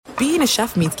being a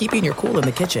chef means keeping your cool in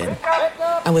the kitchen.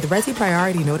 And with Resi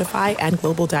Priority Notify and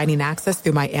Global Dining Access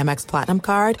through my Amex Platinum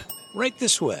card, right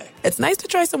this way. It's nice to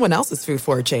try someone else's food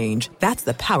for a change. That's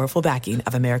the powerful backing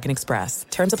of American Express.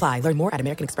 Terms apply. Learn more at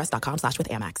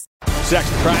americanexpress.com/withAmex.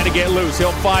 Sexton trying to get loose.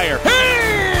 He'll fire.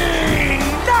 Hey!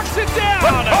 Knocks it down.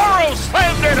 Burrow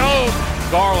slammed it home.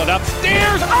 Garland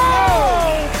upstairs.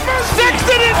 Oh!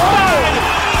 Sexton inside.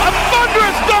 A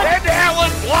thunderous dunk. And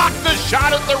Allen blocked the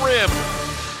shot at the rim.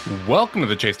 Welcome to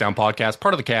the Chase Down Podcast,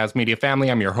 part of the Cavs Media family.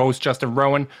 I'm your host, Justin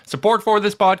Rowan. Support for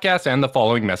this podcast and the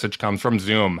following message comes from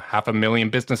Zoom.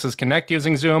 500,000 businesses connect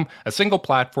using Zoom, a single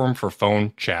platform for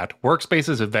phone, chat,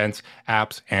 workspaces, events,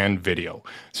 apps, and video.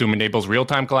 Zoom enables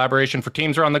real-time collaboration for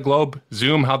teams around the globe.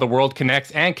 Zoom, how the world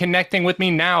connects, and connecting with me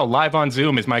now live on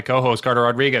Zoom is my co-host, Carter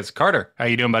Rodriguez. Carter, how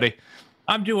you doing, buddy?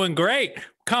 I'm doing great.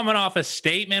 Coming off a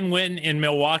statement win in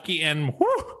Milwaukee, and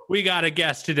we got a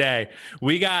guest today.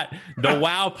 We got the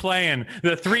wow playing,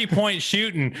 the three-point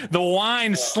shooting, the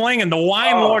wine slinging, the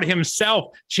wine lord himself,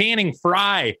 Channing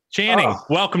Frye. Channing,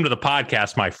 welcome to the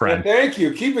podcast, my friend. Yeah, thank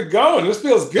you. Keep it going. This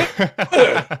feels good.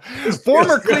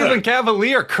 Former Cleveland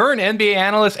Cavalier, current NBA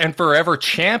analyst, and forever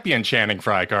champion Channing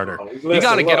Frye. Carter, you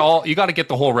got to get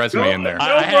the whole resume in there.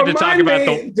 I had to talk about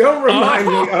Don't remind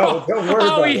me. Don't worry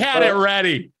about it. He had it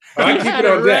ready. I keep it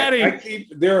on deck.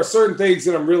 There are certain things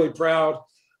that I'm really proud.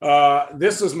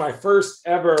 This was my first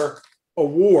ever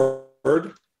award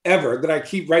that I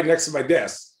keep right next to my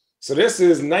desk. So this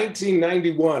is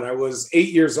 1991. I was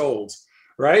 8 years old,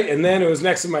 right? And then it was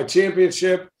next to my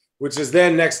championship, which is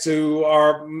then next to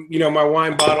my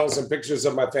wine bottles and pictures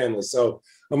of my family. So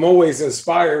I'm always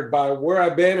inspired by where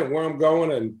I've been and where I'm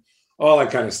going and all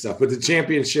that kind of stuff. But the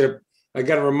championship, I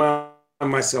got to remind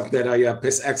myself that I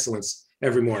piss excellence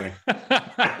every morning.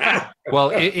 Well,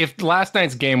 if last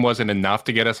night's game wasn't enough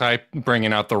to get us hype,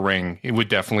 bringing out the ring, it would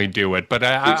definitely do it. But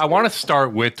I want to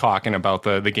start with talking about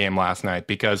the game last night,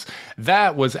 because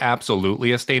that was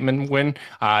absolutely a statement win.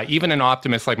 Even an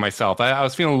optimist like myself, I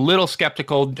was feeling a little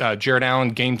skeptical, Jared Allen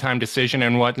game time decision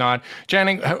and whatnot.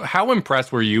 Channing, how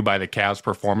impressed were you by the Cavs'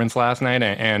 performance last night?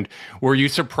 And were you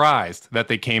surprised that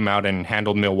they came out and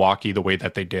handled Milwaukee the way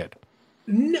that they did?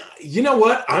 No, you know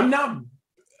what?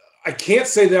 I can't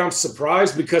say that I'm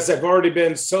surprised, because I've already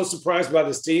been so surprised by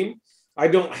this team.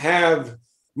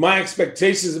 My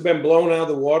expectations have been blown out of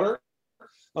the water.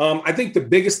 I think the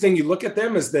biggest thing you look at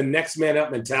them is the next man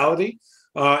up mentality.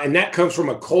 And that comes from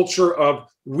a culture of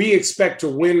we expect to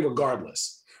win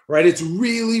regardless, right? It's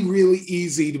really, really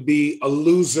easy to be a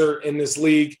loser in this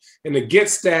league and to get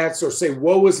stats or say,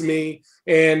 woe is me.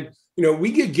 And,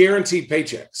 we get guaranteed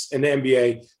paychecks in the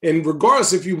NBA. And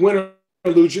regardless if you win or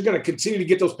lose, you're going to continue to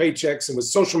get those paychecks. And with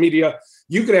social media,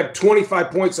 you could have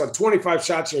 25 points on 25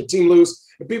 shots and your team lose.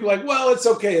 And people are like, well, it's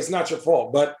okay. It's not your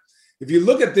fault. But if you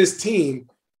look at this team,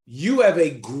 you have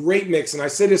a great mix. And I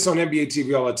say this on NBA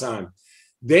TV all the time.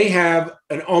 They have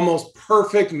an almost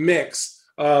perfect mix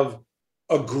of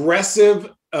aggressive,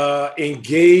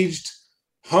 engaged,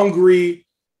 hungry,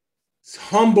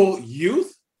 humble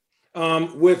youth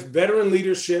with veteran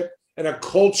leadership and a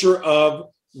culture of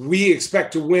we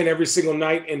expect to win every single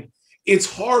night. And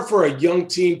it's hard for a young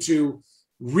team to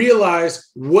realize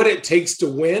what it takes to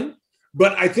win.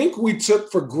 But I think we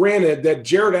took for granted that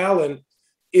Jared Allen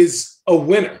is a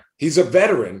winner. He's a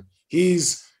veteran. He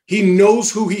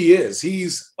knows who he is.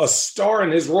 He's a star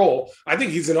in his role. I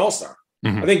think he's an all-star.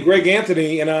 Mm-hmm. I think Greg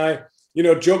Anthony and I,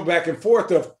 joke back and forth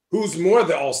of who's more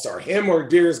the all-star, him or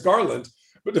Darius Garland.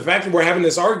 But the fact that we're having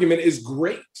this argument is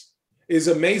great, is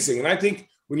amazing. And I think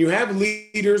when you have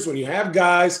leaders, when you have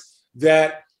guys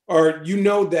that are,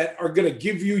 that are going to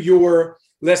give you your,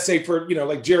 let's say for,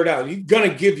 like Jared Allen, he's going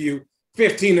to give you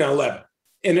 15 and 11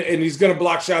 and he's going to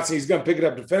block shots and he's going to pick it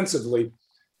up defensively.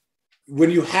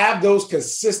 When you have those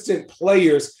consistent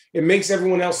players, it makes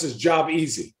everyone else's job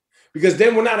easy, because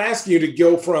then we're not asking you to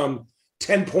go from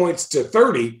 10 points to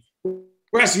 30.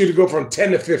 We're asking you to go from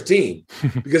 10 to 15,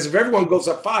 because if everyone goes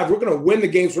up 5, we're going to win the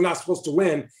games we're not supposed to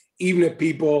win, even if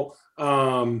people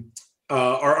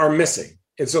are missing.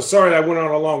 And so, sorry, I went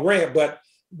on a long rant, but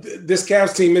this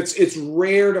Cavs team, it's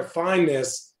rare to find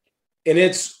this, and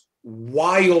it's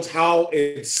wild how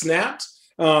it snapped.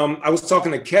 I was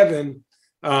talking to Kevin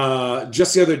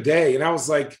just the other day, and I was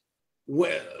like,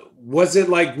 was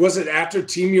it after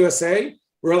Team USA?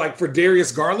 We're like, for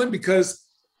Darius Garland, because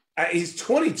he's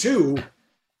 22,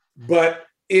 but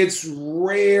it's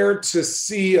rare to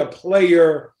see a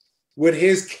player with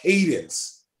his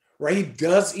cadence, right?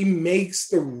 He makes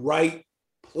the right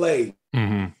play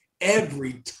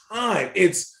every time.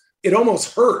 It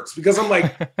almost hurts, because I'm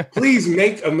like, please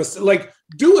make a mistake, like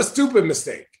do a stupid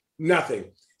mistake,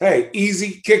 nothing. hey,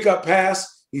 easy kick up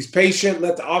pass. He's patient.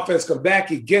 Let the offense come back.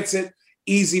 He gets it.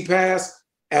 Easy pass,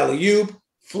 alley-oop,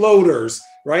 floaters,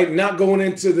 right? Not going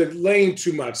into the lane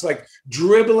too much, like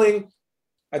dribbling.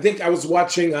 I think I was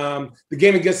watching the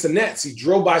game against the Nets. He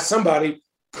drove by somebody,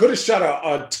 could have shot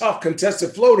a tough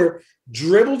contested floater,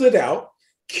 dribbled it out,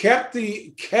 kept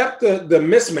the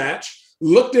mismatch,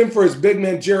 looked in for his big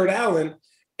man, Jared Allen,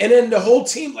 and then the whole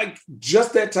team, like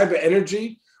just that type of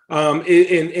energy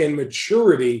and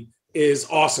maturity is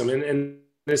awesome. And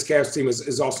this Cavs team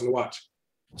is awesome to watch.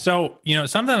 So,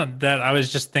 something that I was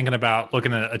just thinking about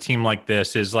looking at a team like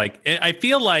this is like, I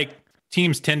feel like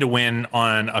teams tend to win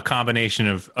on a combination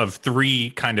of three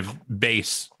kind of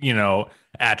base,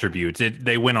 attributes.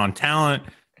 They win on talent,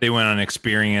 they win on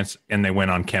experience, and they win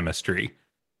on chemistry.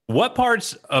 What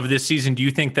parts of this season do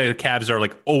you think the Cavs are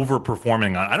like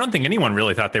overperforming on? I don't think anyone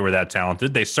really thought they were that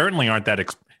talented. They certainly aren't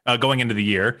that going into the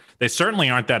year. They certainly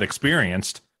aren't that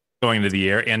experienced going into the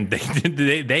year, and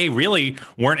they really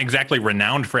weren't exactly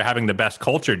renowned for having the best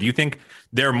culture. Do you think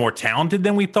they're more talented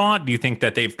than we thought? Do you think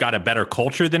that they've got a better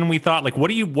culture than we thought? Like, what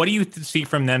do you see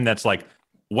from them that's like,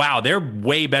 wow, they're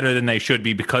way better than they should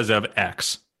be because of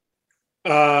X?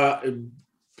 JB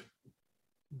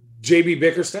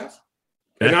Bickerstaff.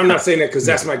 And I'm not saying that because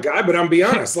that's my guy, but I'm be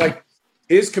honest, like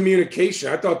his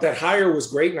communication, I thought that hire was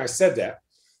great, and I said that.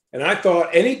 And I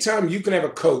thought anytime you can have a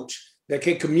coach that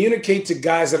can communicate to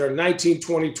guys that are 19,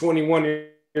 20, 21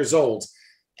 years old,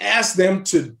 ask them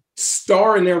to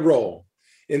star in their role.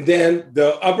 And then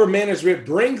the upper management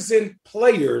brings in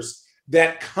players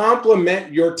that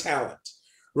complement your talent,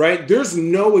 right? There's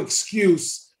no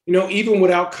excuse, even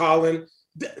without Colin.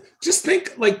 Just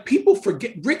think, like, people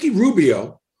forget Ricky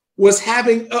Rubio was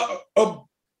having a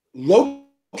low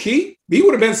key. He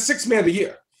would have been sixth man of the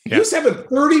year. Yeah. He was having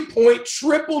 30-point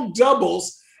triple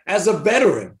doubles as a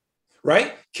veteran.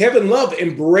 Right? Kevin Love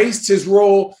embraced his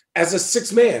role as a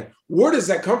sixth man. Where does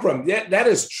that come from? That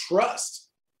is trust,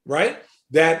 right?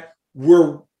 That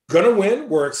we're going to win.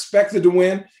 We're expected to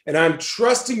win. And I'm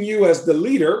trusting you as the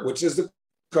leader, which is the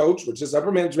coach, which is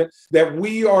upper management, that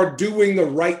we are doing the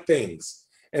right things.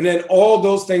 And then all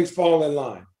those things fall in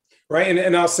line, right?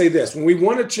 And I'll say this. When we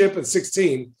won a chip in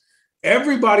 16,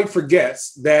 everybody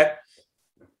forgets that,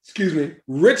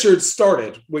 Richard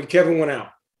started when Kevin went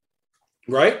out,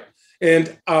 right?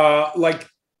 And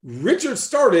Richard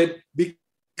started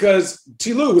because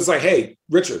T. Lue was like, hey,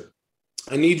 Richard,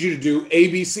 I need you to do A,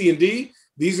 B, C, and D.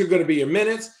 These are going to be your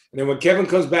minutes. And then when Kevin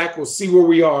comes back, we'll see where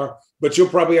we are. But you'll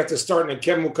probably have to start, and then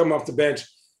Kevin will come off the bench.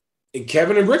 And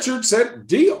Kevin and Richard said,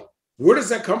 deal. Where does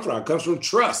that come from? It comes from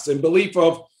trust and belief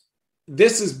of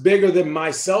this is bigger than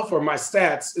myself or my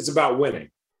stats. It's about winning.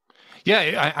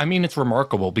 Yeah, I mean, it's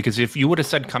remarkable because if you would have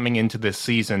said coming into this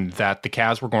season that the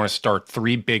Cavs were going to start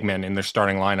three big men in their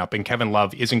starting lineup and Kevin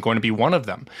Love isn't going to be one of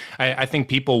them, I think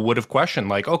people would have questioned,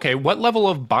 like, okay, what level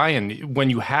of buy-in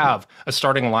when you have a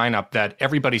starting lineup that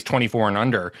everybody's 24 and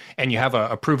under and you have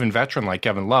a proven veteran like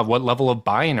Kevin Love, what level of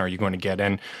buy-in are you going to get?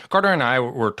 And Carter and I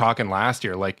were talking last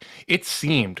year, like it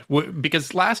seemed,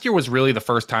 because last year was really the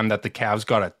first time that the Cavs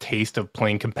got a taste of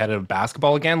playing competitive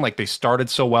basketball again. Like they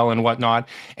started so well and whatnot.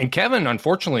 And Kevin,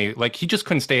 unfortunately, like he just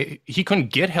couldn't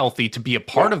get healthy to be a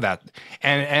part of that.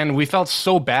 And we felt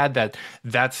so bad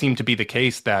that seemed to be the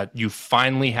case, that you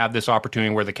finally have this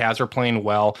opportunity where the Cavs are playing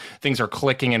well, things are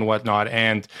clicking and whatnot.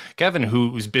 And Kevin,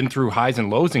 who's been through highs and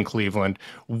lows in Cleveland,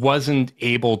 wasn't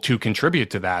able to contribute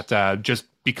to that just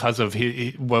because of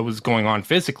what was going on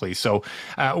physically. So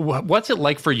what's it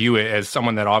like for you as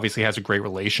someone that obviously has a great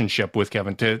relationship with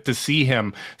Kevin to see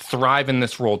him thrive in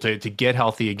this role, to get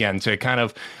healthy again, to kind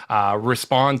of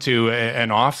respond to an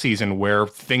offseason where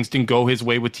things didn't go his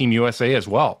way with Team USA as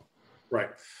well? Right.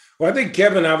 Well, I think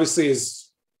Kevin obviously has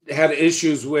had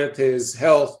issues with his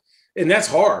health, and that's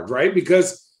hard, right?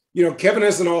 Because, Kevin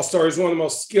is an all-star. He's one of the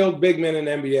most skilled big men in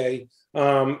the NBA.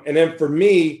 And then for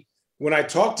me, when I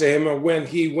talked to him or when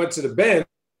he went to the bench,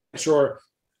 or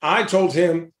I told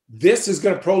him, this is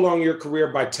going to prolong your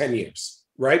career by 10 years,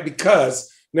 right?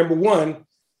 Because number one,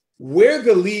 where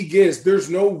the league is, there's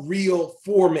no real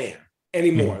four-man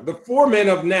anymore. Mm-hmm. The four-men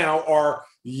of now are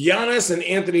Giannis and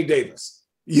Anthony Davis.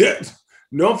 Yeah.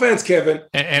 No offense, Kevin.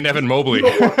 And Evan Mobley.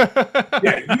 You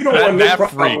don't want no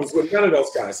problems with none of those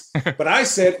guys. But I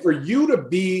said, for you to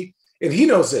be, and he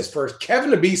knows this, for Kevin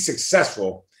to be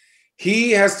successful,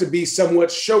 he has to be somewhat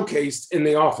showcased in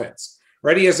the offense,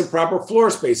 right? He has a proper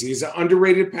floor space. He's an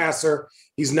underrated passer.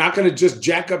 He's not going to just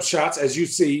jack up shots, as you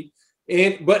see,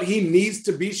 but he needs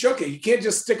to be showcased. You can't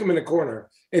just stick him in the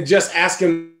corner and just ask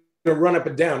him to run up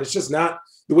and down. It's just not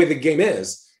the way the game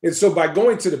is. And so by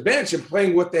going to the bench and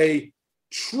playing with a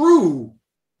true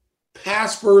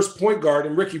pass first point guard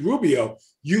in Ricky Rubio,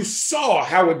 you saw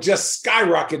how it just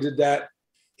skyrocketed that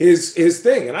his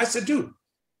thing. And I said, dude,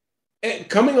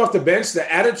 coming off the bench,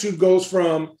 the attitude goes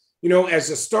from, as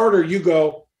a starter, you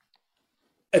go,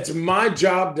 it's my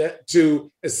job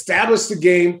to establish the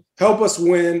game, help us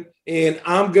win, and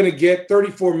I'm going to get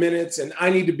 34 minutes, and I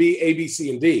need to be A, B, C,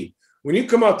 and D. When you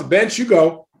come off the bench, you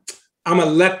go, I'm going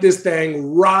to let this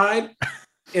thing ride,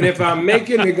 and if I make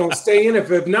it, they're going to stay in.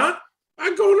 If not,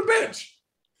 I go on the bench.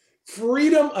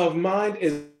 Freedom of mind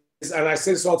is, and I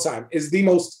say this all the time, is the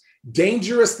most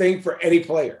dangerous thing for any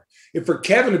player. If for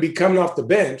Kevin to be coming off the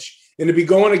bench and to be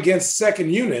going against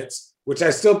second units, which I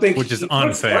still think is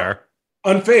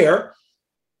unfair,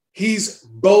 he's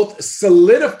both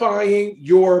solidifying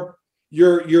your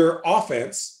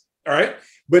offense, all right,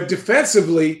 but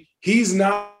defensively, he's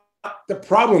not the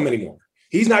problem anymore.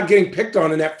 He's not getting picked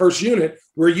on in that first unit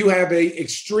where you have a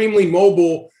extremely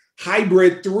mobile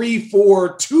hybrid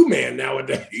 3-4-2 man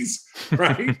nowadays,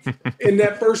 right? In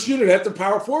that first unit at the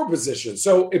power forward position.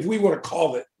 So if we want to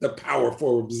call it the power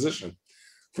forward position,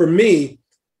 for me,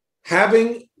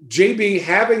 having JB,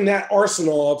 having that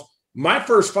arsenal of my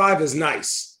first five is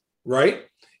nice, right?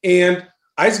 And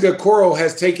Isaac Okoro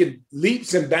has taken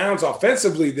leaps and bounds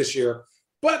offensively this year,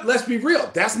 but let's be real,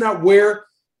 that's not where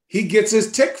he gets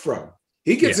his tick from.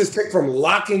 He gets his tick from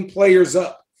locking players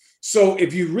up. So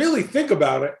if you really think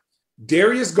about it,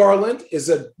 Darius Garland is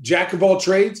a jack of all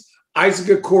trades.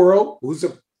 Isaac Okoro, who's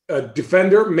a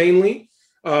defender mainly.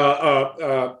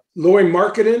 Lauri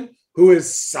Markkanen, who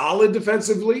is solid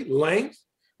defensively, length,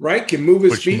 right? Can move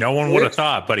his feet. Which no one would have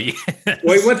thought, but he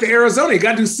well, he went to Arizona. He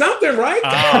got to do something, right?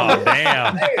 Oh,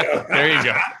 damn. There you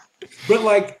go. But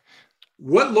like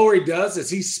what Lauri does is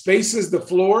he spaces the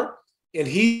floor, and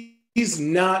he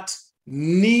doesn't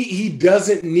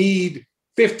need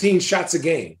 15 shots a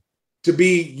game to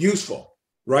be useful,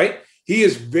 right? He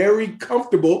is very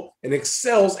comfortable and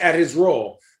excels at his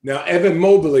role. Now, Evan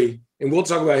Mobley, and we'll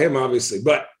talk about him obviously,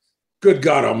 but good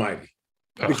God almighty,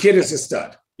 the kid is a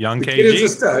stud. Young the KG. Kid is a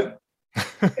stud.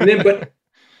 But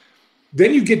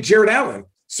then you get Jared Allen.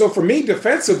 So for me,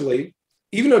 defensively,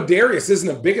 even though Darius isn't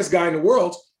the biggest guy in the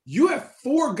world, you have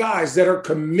four guys that are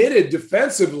committed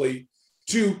defensively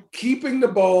to keeping the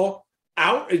ball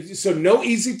out. So no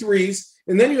easy threes.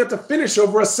 And then you have to finish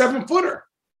over a 7-footer.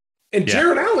 And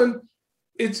Jared Allen,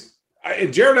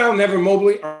 Jared Allen and Evan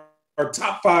Mobley are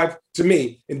top five to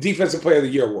me in Defensive Player of the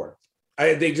Year award.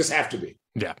 They just have to be.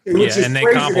 Yeah. And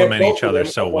they complement each other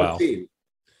so well.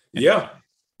 Yeah.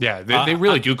 Yeah, they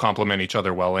really do complement each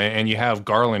other well. And you have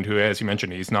Garland, who, as you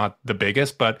mentioned, he's not the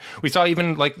biggest, but we saw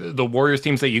even like the Warriors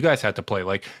teams that you guys had to play.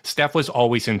 Like Steph was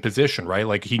always in position, right?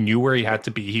 Like he knew where he had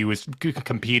to be. He was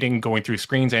competing, going through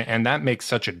screens, and that makes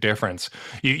such a difference.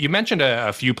 You mentioned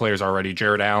a few players already,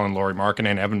 Jared Allen, Lauri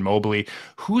Markkanen, Evan Mobley.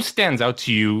 Who stands out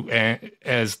to you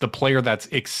as the player that's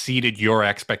exceeded your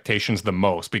expectations the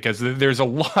most? Because there's a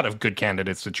lot of good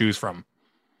candidates to choose from.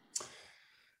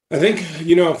 I think,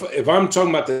 if I'm talking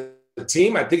about the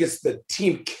team, I think it's the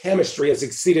team chemistry has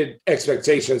exceeded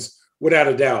expectations without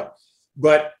a doubt.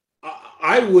 But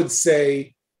I would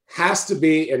say has to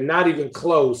be, and not even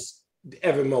close,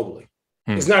 Evan Mobley.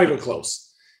 It's not even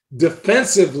close.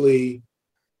 Defensively,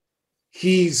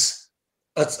 he's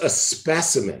a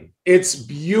specimen. It's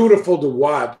beautiful to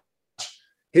watch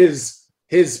his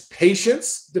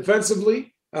patience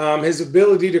defensively, his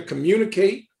ability to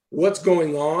communicate what's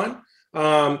going on.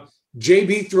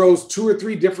 JB throws 2 or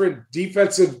 3 different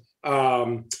defensive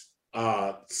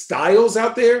styles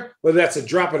out there, whether that's a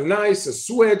drop of the ice, a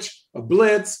switch, a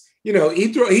blitz. He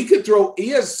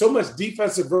has so much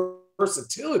defensive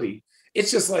versatility.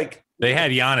 It's just like they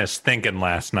had Giannis thinking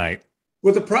last night.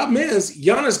 Well, the problem is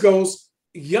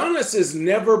Giannis is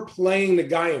never playing the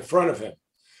guy in front of him.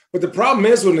 But the problem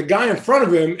is when the guy in front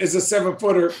of him is a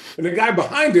 7-footer and the guy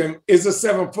behind him is a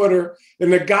 7-footer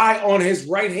and the guy on his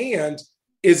right hand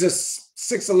is a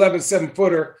 6'11",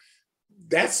 7-footer,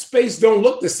 that space don't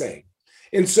look the same.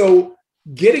 And so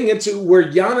getting into where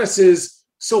Giannis is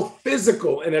so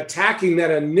physical and attacking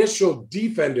that initial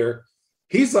defender,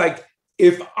 he's like,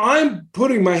 if I'm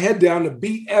putting my head down to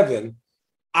beat Evan,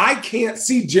 I can't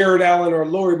see Jared Allen or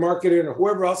Lauri Markkanen or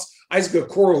whoever else, Isaac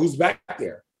Okoro, who's back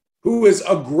there, who is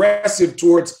aggressive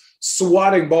towards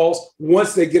swatting balls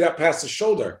once they get up past the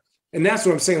shoulder. And that's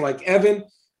what I'm saying, like Evan,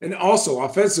 and also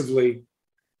offensively,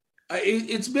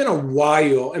 it's been a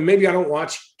while, and maybe I don't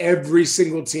watch every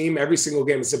single team, every single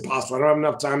game. It's impossible. I don't have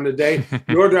enough time in the day,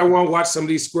 nor do I want to watch some of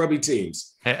these scrubby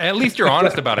teams. At least you're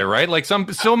honest about it, right? Like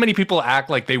so many people act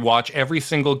like they watch every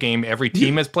single game every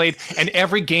team has played and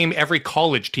every game every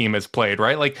college team has played,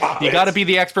 right? Like you got to be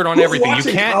the expert on everything. You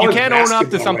can't own up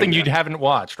to something you haven't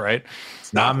watched, right?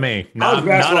 Not me. Not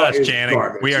us, Channing.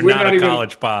 Garbage. We are not a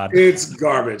college pod. It's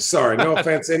garbage. Sorry. No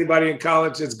offense to anybody in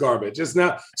college. It's garbage. It's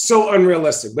not so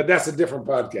unrealistic, but that's a different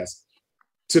podcast.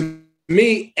 To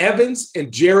me, Evans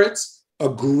and Jarrett's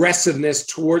aggressiveness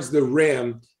towards the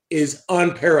rim is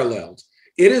unparalleled.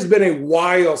 It has been a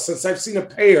while since I've seen a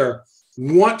pair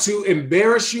want to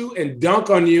embarrass you and dunk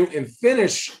on you and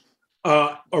finish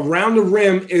around the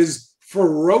rim as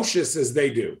ferocious as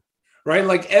they do, right?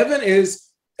 Like Evan is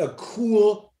a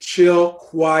cool, chill,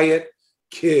 quiet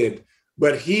kid,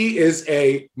 but he is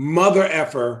a mother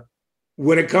effer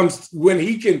when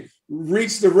he can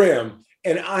reach the rim.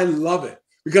 And I love it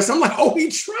because I'm like, oh, he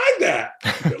tried that.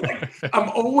 Like, I'm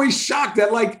always shocked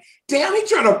that like, damn, he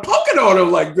tried to poke it on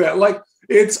him like that. Like,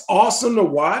 it's awesome to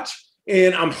watch,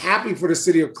 and I'm happy for the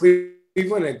city of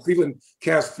Cleveland and Cleveland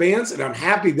Cavs fans, and I'm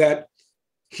happy that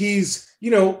he's,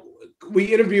 we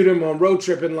interviewed him on Road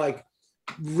Trip, and like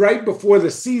right before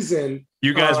the season.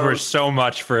 You guys were so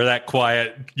much for that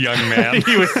quiet young man.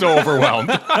 He was so overwhelmed.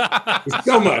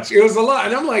 So much. It was a lot,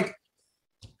 and I'm like,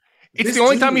 it's the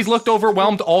only time he's looked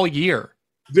overwhelmed all year.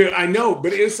 Dude, I know,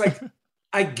 but it's like,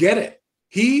 I get it.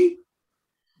 He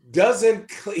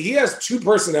has two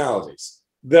personalities.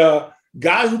 The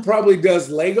guy who probably does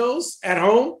Legos at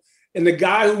home and the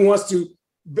guy who wants to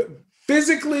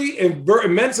physically and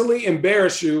mentally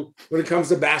embarrass you when it comes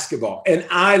to basketball. And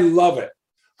I love it.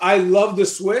 I love the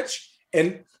switch.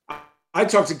 And I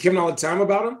talk to Kevin all the time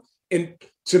about him. And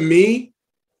to me,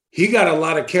 he got a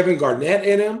lot of Kevin Garnett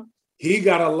in him. He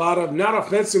got a lot of, not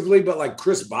offensively, but like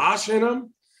Chris Bosh in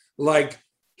him. Like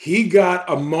he got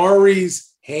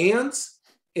Amari's hands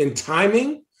and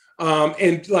timing.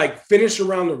 And like finish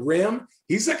around the rim.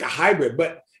 He's like a hybrid,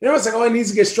 but everyone's like, oh, he needs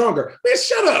to get stronger. Man,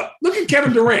 shut up. Look at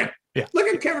Kevin Durant. Yeah. Look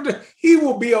at Kevin Durant. He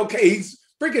will be okay. He's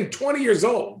freaking 20 years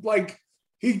old. Like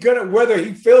he's gonna, whether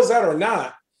he feels that or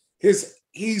not,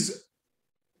 he's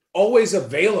always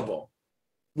available,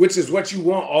 which is what you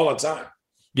want all the time.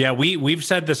 Yeah, we've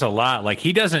said this a lot. Like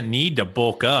he doesn't need to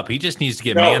bulk up. He just needs to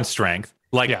get man strength.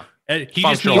 Like he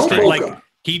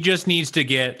just needs to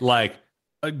get like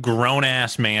a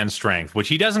grown-ass man strength, which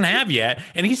he doesn't have yet,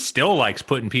 and he still likes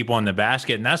putting people in the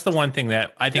basket, and that's the one thing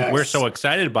that I think we're so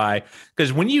excited by,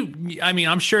 because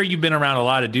I'm sure you've been around a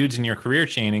lot of dudes in your career,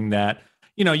 Channing, that,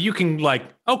 you can like,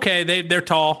 okay, they're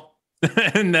tall,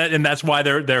 and that's why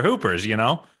they're hoopers,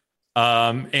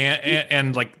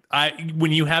 and like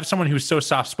when you have someone who's so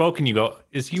soft-spoken, you go,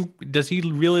 does he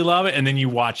really love it? And then you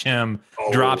watch him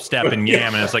drop step and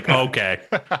yam, and it's like, okay,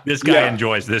 this guy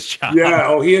enjoys this job.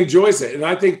 Yeah, he enjoys it. And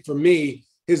I think for me,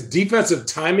 his defensive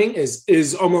timing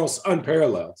is almost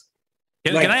unparalleled.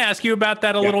 Can I ask you about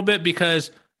that a little bit?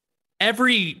 Because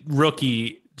every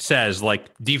rookie says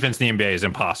like defense in the NBA is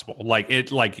impossible.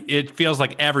 It feels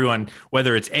like everyone,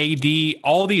 whether it's AD,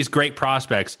 all these great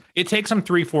prospects, it takes them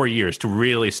 3-4 years to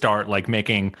really start like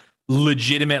making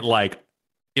legitimate, like,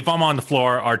 if I'm on the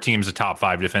floor, our team's a top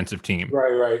 5 defensive team.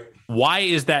 Right. Why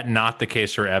is that not the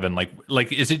case for Evan?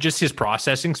 Like, is it just his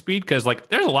processing speed? Because like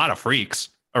there's a lot of freaks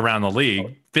around the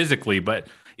league physically, but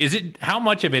how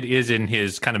much of it is in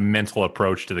his kind of mental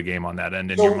approach to the game on that end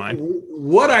in your mind?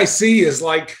 What I see is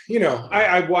like,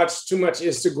 I watch too much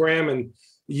Instagram and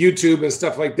YouTube and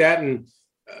stuff like that. And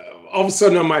all of a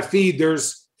sudden on my feed,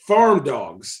 there's farm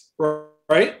dogs,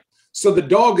 right? So the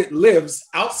dog lives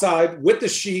outside with the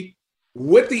sheep,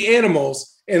 with the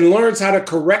animals, and learns how to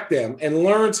correct them and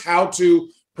learns how to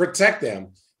protect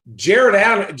them. Jared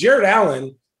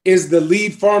Allen is the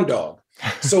lead farm dog.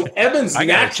 So Evans, I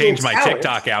gotta change my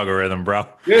TikTok algorithm, bro.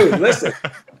 Dude, listen,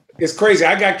 it's crazy.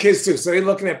 I got kids too, so they're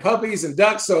looking at puppies and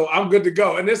ducks. So I'm good to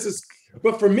go. And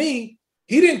but for me,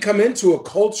 he didn't come into a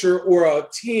culture or a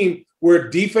team where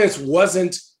defense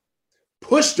wasn't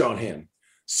pushed on him.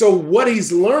 So what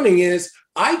he's learning is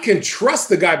I can trust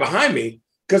the guy behind me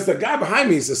because the guy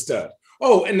behind me is a stud.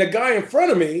 Oh, and the guy in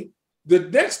front of me, the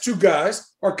next two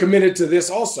guys are committed to this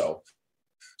also.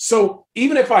 So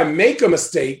even if I make a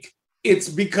mistake, it's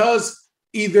because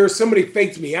either somebody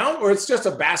faked me out or it's just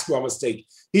a basketball mistake.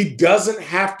 He doesn't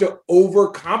have to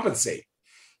overcompensate.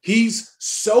 He's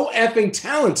so effing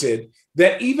talented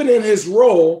that even in his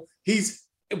role, he's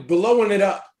blowing it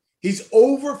up. He's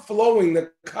overflowing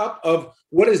the cup of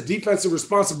what his defensive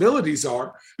responsibilities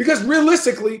are, because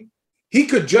realistically, he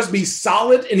could just be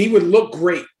solid and he would look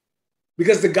great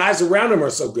because the guys around him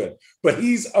are so good. But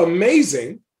he's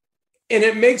amazing, and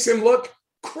it makes him look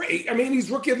great. I mean,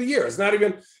 he's rookie of the year.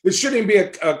 It shouldn't even be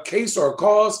a case or a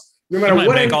cause no matter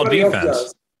what anybody else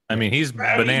does. I mean, he's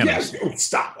bananas.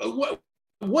 Stop.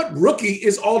 What rookie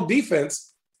is all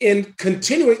defense in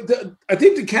continuing? I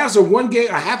think the Cavs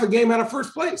are a half a game out of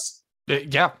first place.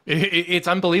 Yeah, it's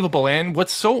unbelievable. And what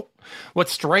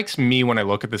strikes me when I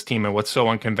look at this team and what's so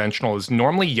unconventional is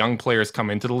normally young players come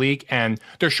into the league and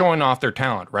they're showing off their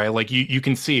talent, right? Like you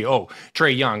can see,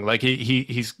 Trae Young, like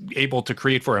he's able to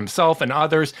create for himself and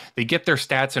others. They get their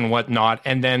stats and whatnot.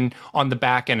 And then on the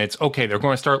back end, it's okay. They're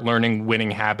going to start learning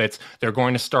winning habits. They're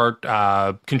going to start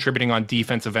contributing on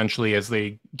defense eventually as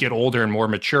they get older and more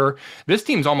mature. This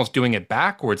team's almost doing it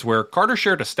backwards, where Carter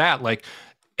shared a stat like,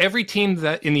 every team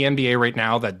that in the NBA right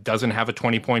now that doesn't have a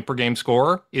 20-point per game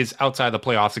scorer is outside the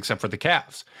playoffs except for the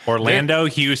Cavs. Orlando,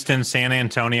 Houston, San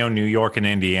Antonio, New York, and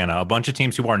Indiana. A bunch of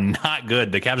teams who are not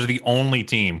good. The Cavs are the only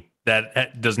team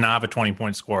that does not have a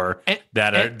 20-point scorer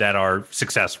that are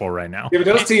successful right now. Yeah, but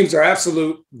those teams are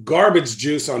absolute garbage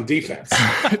juice on defense.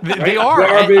 They are.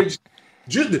 Garbage.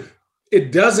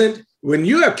 It doesn't – when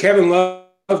you have Kevin Love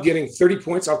getting 30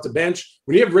 points off the bench,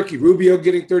 when you have Ricky Rubio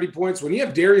getting 30 points, when you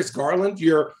have Darius Garland,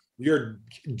 your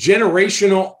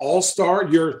generational all-star,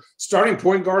 your starting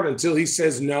point guard until he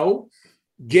says no,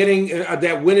 getting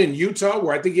that win in Utah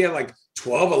where I think he had like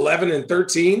 12, 11, and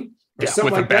 13 or something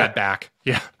with like a bad that. back.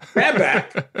 Yeah. Bad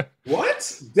back.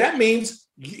 What? That means,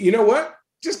 you know what?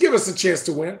 Just give us a chance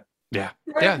to win. Yeah,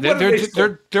 right?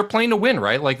 Yeah, they're playing to win,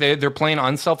 right? Like they're playing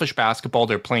unselfish basketball.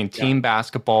 They're playing team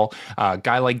basketball.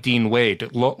 Guy like Dean Wade,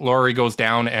 Laurie goes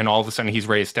down, and all of a sudden he's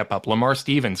ready to step up. Lamar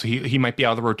Stevens, he might be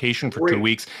out of the rotation for 2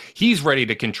 weeks. He's ready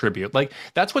to contribute. Like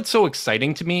that's what's so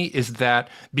exciting to me is that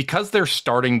because they're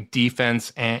starting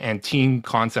defense and team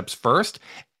concepts first.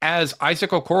 As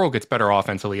Isaac Okoro gets better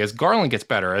offensively, as Garland gets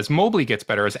better, as Mobley gets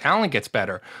better, as Allen gets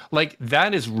better, like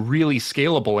that is really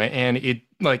scalable, and it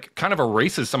like kind of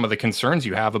erases some of the concerns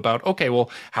you have about, okay,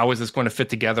 well, how is this going to fit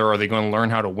together? Are they going to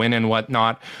learn how to win and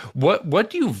whatnot?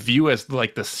 What do you view as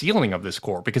like the ceiling of this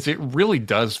core? Because it really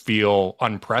does feel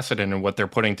unprecedented in what they're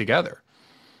putting together.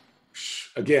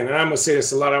 Again, and I'm going to say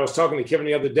this a lot. I was talking to Kevin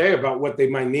the other day about what they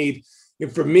might need.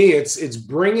 And for me, it's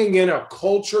bringing in a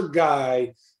culture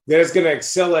guy that is going to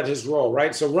excel at his role,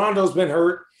 right? So Rondo's been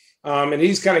hurt, and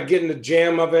he's kind of getting the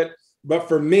jam of it. But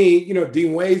for me,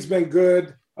 Dean Wade's been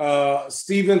good.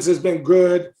 Stevens has been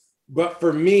good. But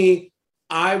for me,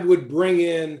 I would bring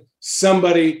in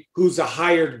somebody who's a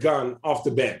hired gun off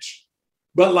the bench.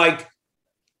 But like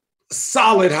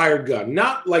solid hired gun.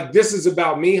 Not like this is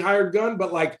about me hired gun,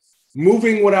 but like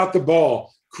moving without the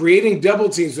ball, creating double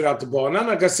teams without the ball. And I'm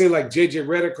not going to say like J.J.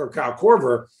 Redick or Kyle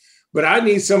Korver, but I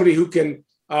need somebody who can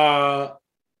guy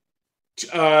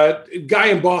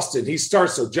in Boston, he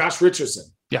starts so Josh Richardson.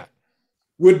 Yeah.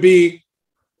 Would be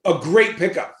a great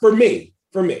pickup for me.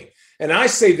 And I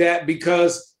say that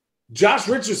because Josh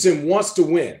Richardson wants to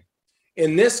win.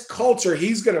 In this culture,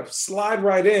 he's going to slide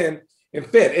right in and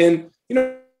fit. And,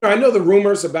 I know the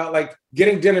rumors about like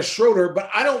getting Dennis Schroeder, but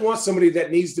I don't want somebody that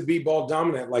needs to be ball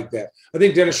dominant like that. I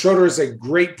think Dennis Schroeder is a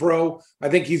great pro. I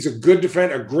think he's a good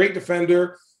defender, a great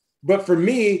defender. But for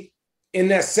me, in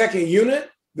that second unit,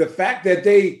 the fact that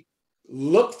they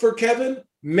look for Kevin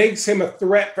makes him a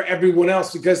threat for everyone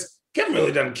else because Kevin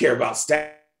really doesn't care about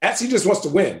stats. He just wants to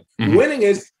win. Mm-hmm. Winning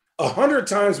is 100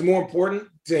 times more important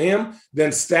to him than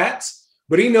stats,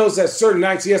 but he knows that certain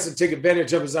nights he has to take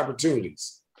advantage of his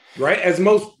opportunities, right? As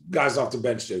most guys off the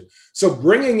bench do. So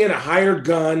bringing in a hired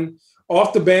gun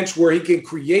off the bench where he can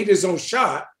create his own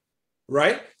shot,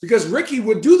 right? Because Ricky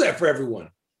would do that for everyone.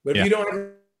 But if you don't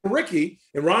have Ricky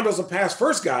and Rondo's a pass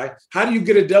first guy, how do you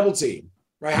get a double team,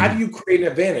 right? How do you create an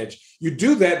advantage? You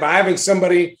do that by having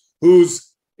somebody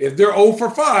who's, if they're 0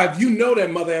 for 5, that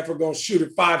mother effer going to shoot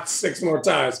it 5 to 6 more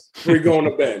times before you go on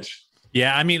the bench.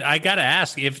 Yeah, I mean, I got to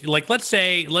ask if, like, let's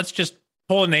just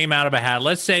pull a name out of a hat.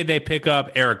 Let's say they pick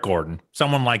up Eric Gordon,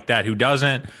 someone like that who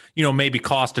doesn't, maybe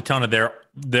cost a ton of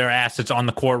their assets on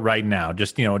the court right now,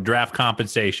 just, draft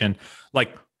compensation.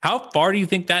 Like, how far do you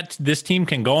think that this team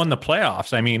can go in the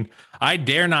playoffs? I mean, I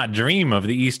dare not dream of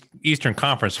the Eastern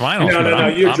Conference Finals. No,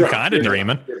 I'm kind of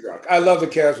dreaming. You're drunk. I love the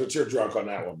Cavs, but you're drunk on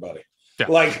that one, buddy. Yeah.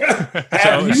 Like,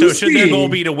 so should their goal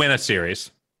be to win a series?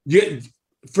 Yeah,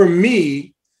 for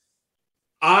me,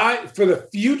 for the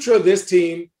future of this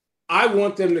team, I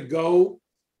want them to go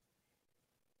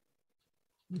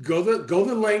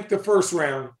the length the first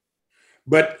round.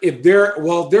 But if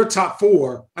they're top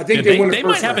 4, I think they win the first round. They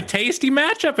might have a tasty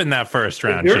matchup in that first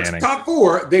round, if they're top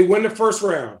 4, they win the first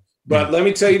round. But let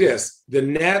me tell you this, the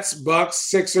Nets, Bucks,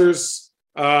 Sixers,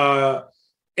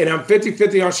 and I'm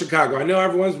 50-50 on Chicago. I know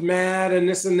everyone's mad and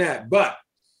this and that, but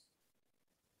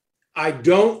I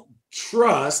don't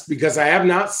trust, because I have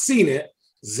not seen it,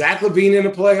 Zach LaVine in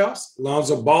the playoffs,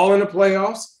 Lonzo Ball in the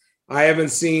playoffs. I haven't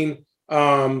seen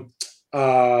God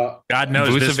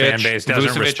knows this fan base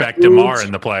doesn't respect DeMar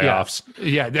in the playoffs.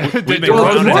 Yeah. We've been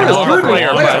grounding DeMar for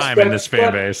a long time in this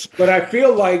fan base. But I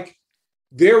feel like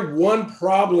their one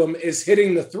problem is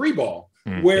hitting the three ball.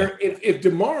 Where if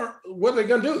DeMar, what are they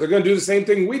going to do? They're going to do the same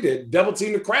thing we did, double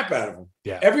team the crap out of him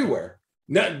everywhere.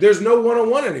 No, there's no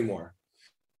one-on-one anymore.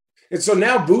 And so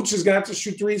now Vooch is going to have to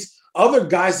shoot threes. Other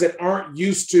guys that aren't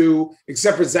used to,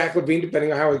 except for Zach LaVine,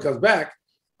 depending on how he comes back,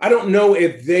 I don't know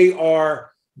if they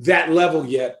are that level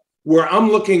yet, where I'm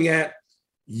looking at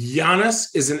Giannis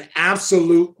is an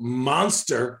absolute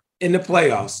monster in the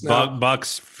playoffs. Now,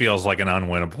 Bucks feels like an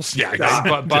unwinnable series.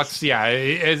 Bucks,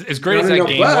 as great as that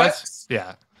game was.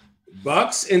 Yeah.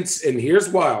 Bucks, and here's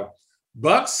why.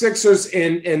 Bucks, Sixers,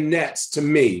 and Nets, to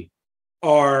me,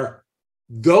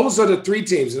 those are the three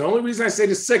teams. And the only reason I say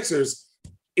the Sixers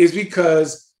is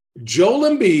because Joel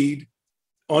Embiid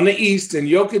on the East and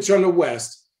Jokic on the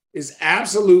West is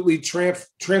absolutely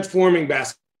transforming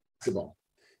basketball.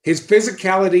 His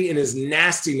physicality and his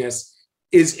nastiness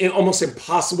is almost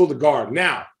impossible to guard.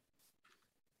 Now,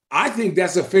 I think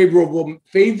that's a favorable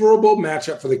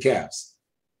matchup for the Cavs.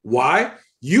 Why?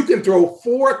 You can throw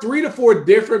 3 to 4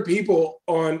 different people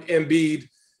on Embiid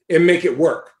and make it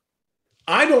work.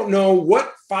 I don't know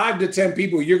what 5 to 10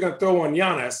 people you're going to throw on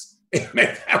Giannis and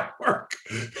make that work.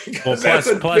 Well,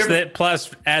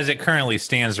 plus, as it currently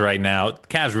stands right now,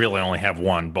 Cavs really only have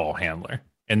one ball handler,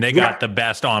 and they got the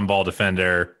best on-ball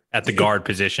defender at the guard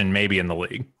position, maybe in the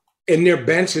league. And their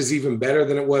bench is even better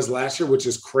than it was last year, which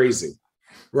is crazy,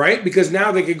 right? Because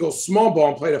now they could go small ball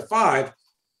and play to 5.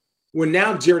 When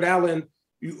now Jared Allen,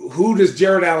 who does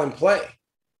Jared Allen play,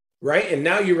 right? And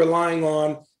now you're relying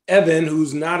on Evan,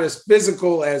 who's not as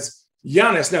physical as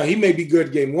Giannis. Now, he may be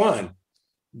good game 1.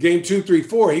 Game 2, 3,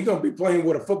 4, he's going to be playing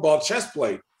with a football chest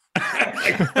plate.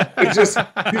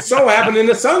 It so happened in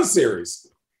the Sun series.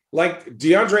 Like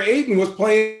DeAndre Ayton was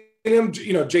playing him,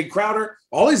 Jay Crowder.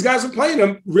 All these guys were playing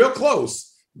him real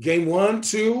close. Game 1,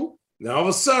 2, now all of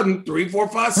a sudden, 3, 4,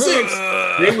 5, 6,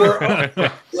 they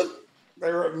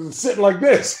were sitting like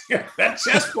this. That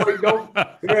chest plate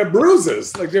they had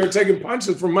bruises, like they were taking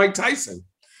punches from Mike Tyson.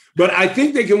 But I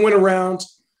think they can win around.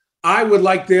 I would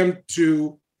like them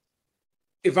to,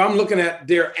 if I'm looking at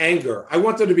their anger, I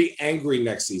want them to be angry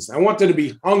next season. I want them to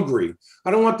be hungry.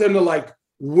 I don't want them to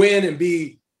win and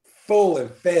be full and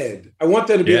fed. I want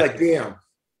them to be like, damn,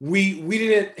 we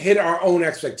didn't hit our own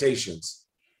expectations.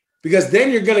 Because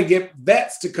then you're going to get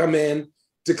vets to come in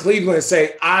to Cleveland and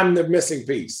say, I'm the missing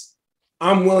piece.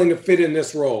 I'm willing to fit in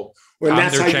this role. When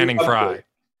that's how Channing Frye.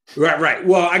 Right.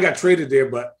 Well, I got traded there,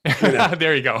 but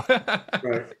there you go.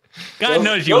 Right. God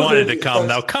knows you wanted to come,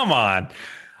 though. Come on.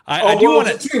 I do want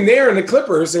to between there and the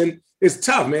Clippers, and it's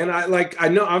tough, man. I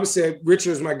know obviously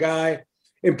Richard is my guy,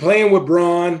 and playing with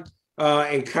Braun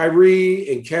and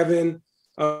Kyrie and Kevin.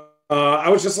 I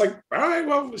was just like, all right,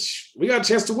 well, we got a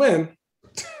chance to win.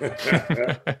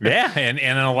 Yeah, and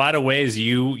in a lot of ways,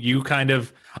 you kind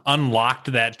of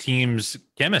unlocked that team's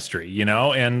chemistry,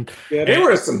 and they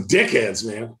were some dickheads,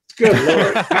 man. Good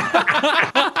Lord.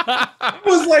 I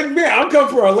was like, man, I'm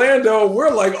coming for Orlando. We're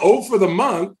like 0 for the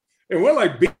month, and we're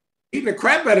like beating the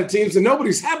crap out of teams, and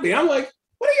nobody's happy. I'm like,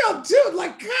 what are y'all doing?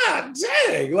 Like, God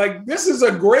dang, like this is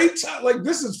a great time. Like,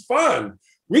 this is fun.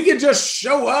 We can just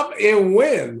show up and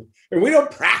win, and we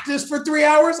don't practice for 3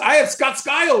 hours. I had Scott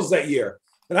Skiles that year,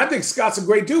 and I think Scott's a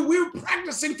great dude. We were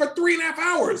practicing for 3.5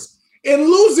 hours and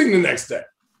losing the next day.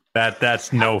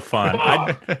 That's no fun.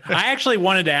 I actually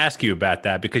wanted to ask you about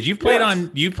that because you played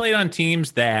on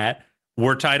teams that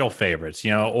were title favorites,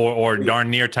 or darn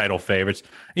near title favorites. And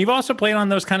you've also played on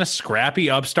those kind of scrappy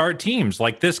upstart teams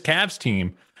like this Cavs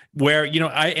team, where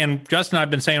and Justin and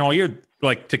I've been saying all year,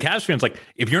 like to Cavs fans, like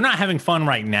if you're not having fun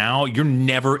right now, you're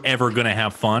never ever going to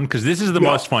have fun because this is the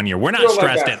most fun year. We're not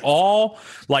stressed at all.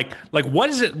 Like what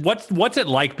is it? What's it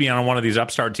like being on one of these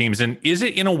upstart teams? And is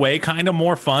it in a way kind of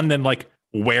more fun than like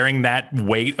wearing that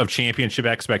weight of championship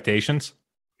expectations?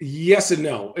 Yes and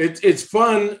no. It's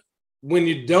fun when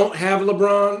you don't have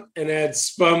LeBron, and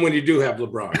it's fun when you do have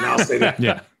LeBron. And I'll say that.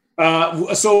 Yeah.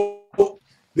 So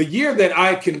the year that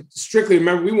I can strictly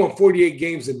remember, we won 48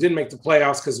 games and didn't make the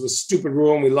playoffs because it was a stupid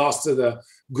rule, and we lost to the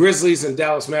Grizzlies and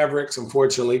Dallas Mavericks,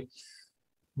 unfortunately.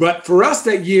 But for us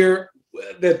that year,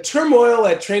 the turmoil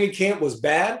at training camp was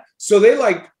bad, so they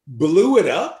blew it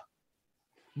up.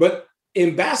 But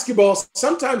in basketball,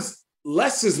 sometimes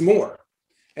less is more.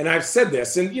 And I've said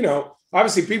this, and,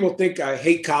 obviously people think I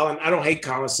hate Colin. I don't hate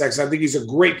Colin Sexton. I think he's a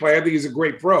great player. I think he's a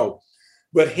great pro.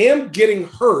 But him getting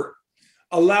hurt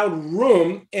allowed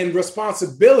room and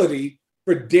responsibility for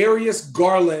for Darius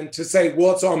Garland to say,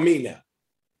 well, it's on me now.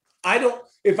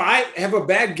 If I have a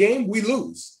bad game, we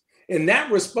lose. And that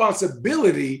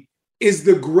responsibility is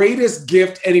the greatest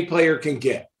gift any player can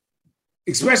get,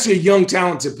 especially a young,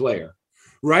 talented player,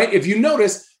 right? If you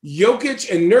notice,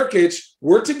 Jokic and Nurkic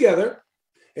were together,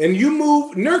 and you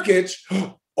move Nurkic,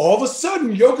 all of a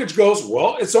sudden Jokic goes,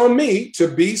 well, it's on me to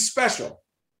be special.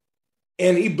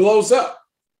 And he blows up,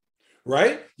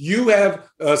 right? You have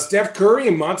Steph Curry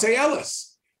and Monte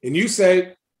Ellis, and you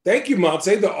say, thank you,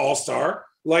 Monte, the all-star.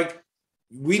 Like,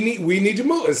 we need to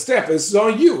move. And Steph, this is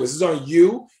on you. This is on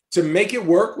you to make it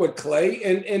work with Clay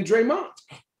and Draymond.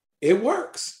 It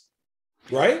works,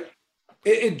 right?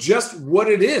 It just what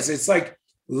it is. It's like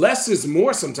less is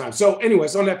more sometimes. So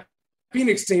anyways, on that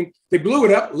Phoenix team, they blew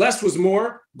it up. Less was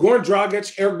more. Goran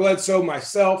Dragic, Eric Bledsoe,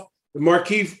 myself, the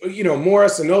Marquise,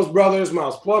 Morris and those brothers,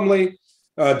 Miles Plumlee,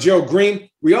 Joe Green,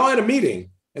 we all had a meeting.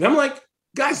 And I'm like,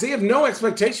 guys, they have no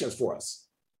expectations for us,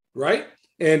 right?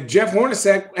 And Jeff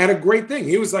Hornacek had a great thing.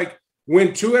 He was like,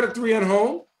 win 2 out of 3 on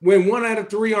home, win 1 out of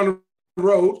 3 on the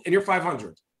road, and you're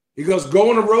 500. He goes,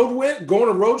 go on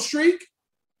a road streak,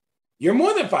 you're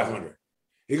more than 500.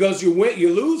 He goes, you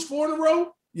lose 4 in a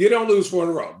row, you don't lose 4 in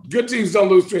a row. Good teams don't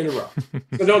lose 3 in a row.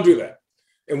 So don't do that.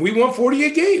 And we won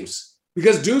 48 games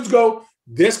because dudes go,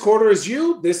 this quarter is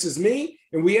you, this is me.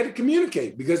 And we had to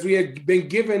communicate because we had been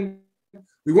given,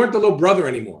 we weren't the little brother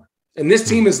anymore. And this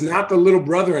team is not the little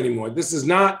brother anymore. This is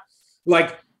not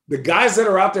like the guys that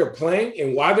are out there playing,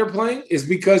 and why they're playing is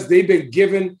because they've been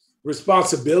given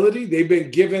responsibility. They've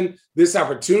been given this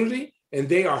opportunity, and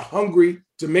they are hungry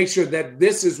to make sure that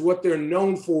this is what they're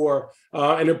known for,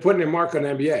 and they're putting their mark on the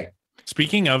NBA.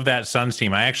 Speaking of that Suns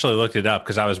team, I actually looked it up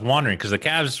because I was wondering, because the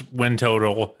Cavs win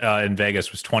total in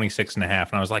Vegas was 26.5.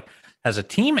 And I was like, has a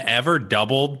team ever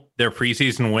doubled their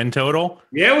preseason win total?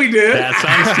 Yeah, we did.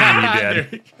 That Suns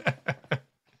team, we did.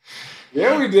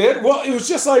 Yeah, we did. Well, it was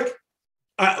just like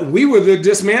we were the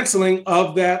dismantling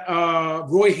of that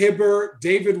Roy Hibbert,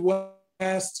 David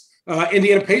West,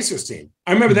 Indiana Pacers team.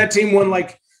 I remember that team won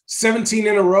like 17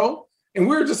 in a row, and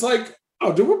we were just like,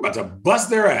 oh, dude, we're about to bust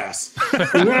their ass.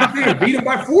 We went out there and beat them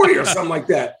by 40 or something like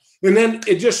that. And then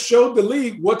it just showed the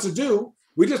league what to do.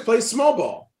 We just played small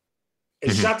ball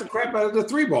and shot the crap out of the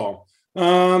 3 ball.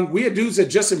 We had dudes that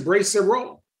just embraced their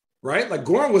role, right? Like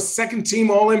Goran was second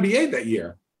team All-NBA that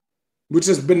year, which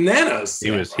is bananas.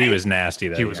 He was nasty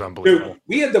that He year. was unbelievable. Dude,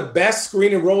 we had the best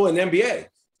screen and roll in NBA.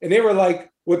 And they were like,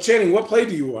 well, Channing, what play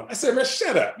do you want? I said, man,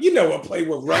 shut up. You know what play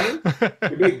we're running,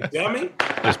 you big dummy.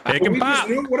 Just pick and we pop. just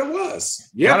knew what it was.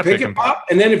 Yeah, pick and pop.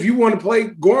 And then if you want to play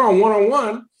Goran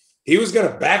one-on-one, he was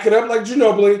going to back it up like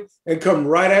Ginobili and come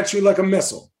right at you like a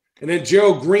missile. And then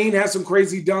Gerald Green had some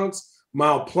crazy dunks.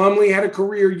 Miles Plumlee had a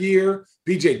career year.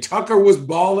 PJ Tucker was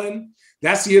balling.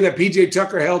 That's the year that PJ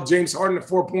Tucker held James Harden to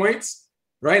 4 points,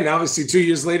 right? And obviously 2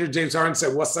 years later, James Harden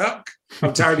said, what's up?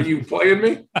 I'm tired of you playing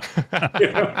me.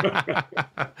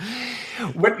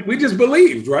 But we just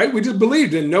believed, right? We just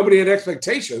believed, and nobody had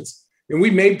expectations, and we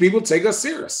made people take us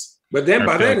serious. But then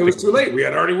by then, it was too late. We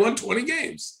had already won 20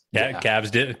 games. Yeah,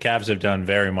 Cavs have done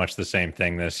very much the same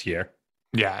thing this year.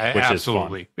 Yeah, which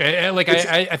absolutely.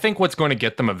 I think what's going to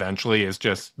get them eventually is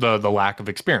just the lack of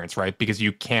experience, right? Because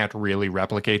you can't really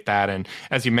replicate that. And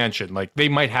as you mentioned, like they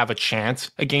might have a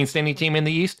chance against any team in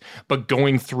the East, but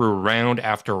going through round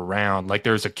after round, like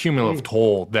there's a cumulative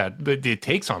toll that it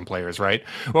takes on players, right?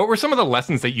 What were some of the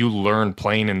lessons that you learned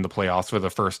playing in the playoffs for the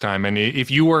first time? And if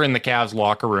you were in the Cavs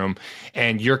locker room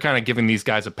and you're kind of giving these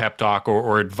guys a pep talk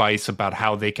or advice about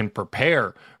how they can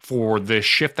prepare for the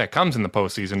shift that comes in the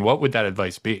postseason, what would that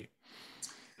advice be?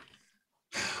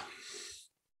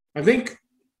 I think,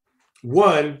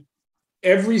 one,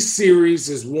 every series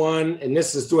is won, and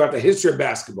this is throughout the history of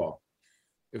basketball.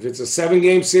 If it's a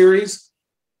 7-game series,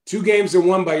 2 games are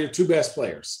won by your 2 best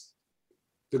players.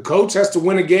 The coach has to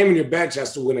win a game, and your bench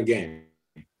has to win a game.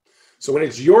 So when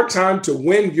it's your time to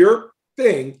win your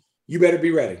thing, you better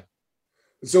be ready.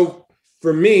 So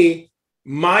for me,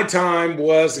 my time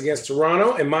was against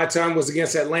Toronto and my time was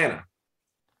against Atlanta,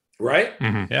 right?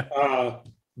 Mm-hmm. Yeah.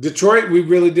 Detroit, we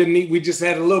really didn't need. We just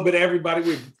had a little bit of everybody.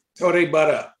 We tore their butt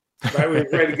up, right? We were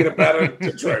ready to get up out of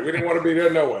Detroit. We didn't want to be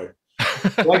there no way.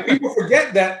 Like people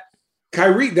forget that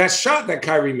that shot that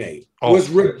Kyrie made was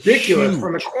ridiculous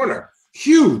from the corner.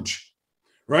 Huge,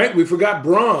 right? We forgot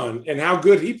Braun and how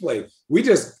good he played. We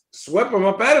just swept him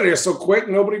up out of there so quick,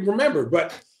 nobody remembered.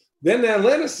 But then the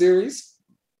Atlanta series,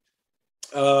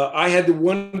 I had the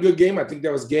one good game. I think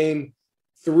that was game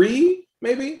 3,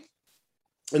 maybe.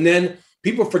 And then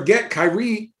people forget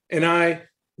Kyrie and I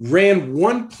ran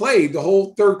one play the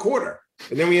whole third quarter.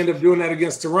 And then we end up doing that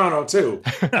against Toronto too.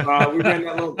 We ran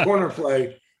that little corner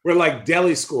play where like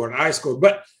Delhi scored, I scored.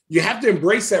 But you have to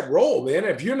embrace that role, man.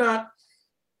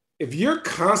 If you're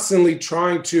constantly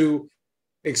trying to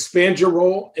expand your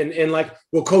role and like,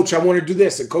 well, coach, I want to do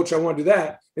this, and coach, I want to do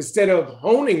that, instead of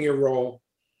honing your role,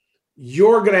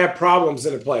 you're going to have problems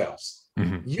in the playoffs.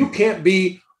 Mm-hmm. You can't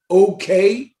be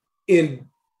okay and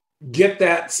get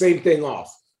that same thing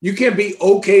off. You can't be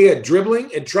okay at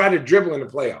dribbling and try to dribble in the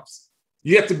playoffs.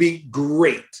 You have to be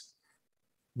great.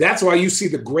 That's why you see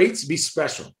the greats be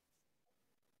special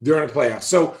during the playoffs.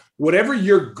 So whatever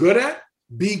you're good at,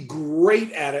 be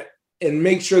great at it and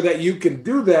make sure that you can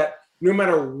do that no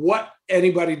matter what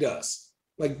anybody does.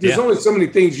 Like there's only so many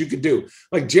things you could do.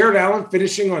 Like Jared Allen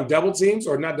finishing on double teams,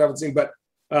 or not double team, but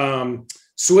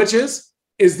switches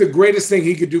is the greatest thing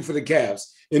he could do for the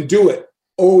Cavs, and do it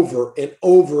over and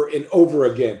over and over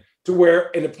again, to where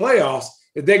in the playoffs,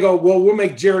 if they go, well, we'll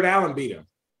make Jared Allen beat him.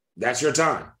 That's your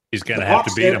time. He's going to have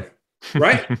to beat him.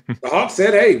 Right? The Hawks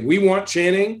said, hey, we want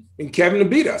Channing and Kevin to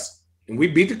beat us. And we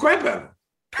beat the crap out of them.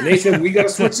 And they said, we got to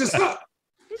switch this up.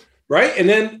 Right? And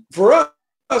then for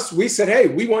us, we said, hey,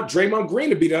 we want Draymond Green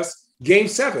to beat us game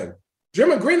 7.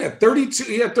 Draymond Green had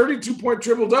 32-point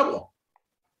triple-double.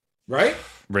 Right?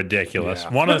 Ridiculous.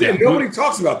 Yeah. Nobody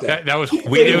talks about that.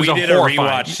 We did a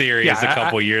rewatch series a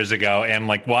couple years ago, and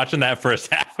like watching that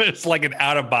first half, it's like an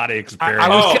out-of-body experience.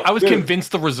 I was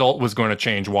convinced the result was going to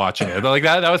change watching it. Like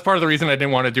that was part of the reason I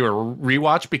didn't want to do a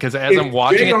rewatch, because as I'm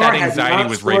watching it, that anxiety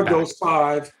was right back. Those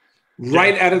 5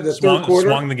 right out of the third quarter.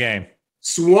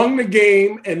 Swung the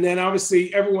game. And then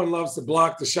obviously everyone loves to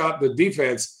block the shot, the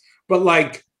defense, but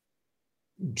like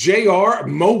JR,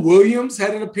 Mo Williams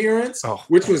had an appearance,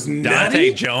 which was nutty.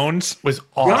 Dante Jones was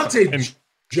awesome. Dante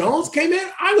Jones came in.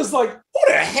 I was like, who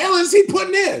the hell is he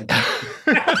putting in?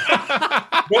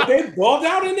 But they balled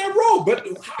out in their role. But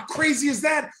how crazy is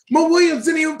that? Mo Williams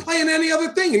didn't even play in any other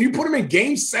thing. And you put him in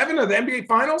game 7 of the NBA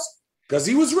Finals because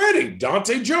he was ready.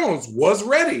 Dante Jones was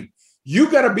ready.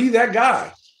 You got to be that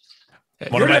guy.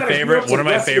 One of my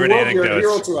favorite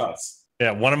anecdotes. To us.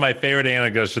 Yeah, one of my favorite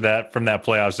anecdotes from that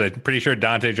playoffs. I'm pretty sure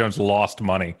Dante Jones lost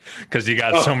money because he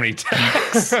got so many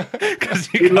texts because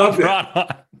he got brought on.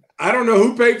 I don't know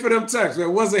who paid for them texts. It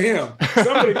wasn't him.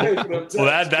 Somebody paid for them texts.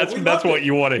 Well, that's what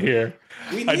you want to hear.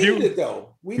 We needed it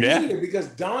though. We needed it because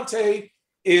Dante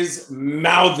is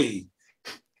mouthy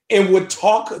and would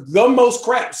talk the most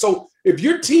crap. So if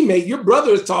your teammate, your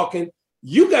brother is talking,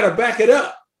 you got to back it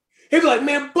up. He'd be like,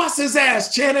 man, bust his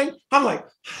ass, Channing. I'm like,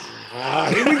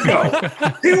 here we go.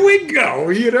 Here we go.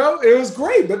 You know, it was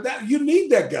great, but you need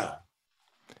that guy.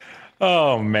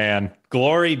 Oh, man.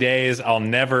 Glory days. I'll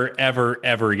never, ever,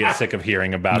 ever get sick of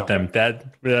hearing about them.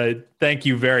 Thank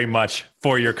you very much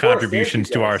for your contributions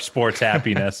to our sports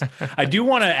happiness. I do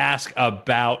want to ask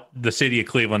about the city of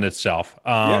Cleveland itself.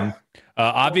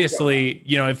 Obviously,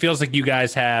 it feels like you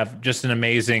guys have just an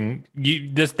amazing.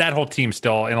 That whole team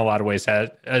still, in a lot of ways, has,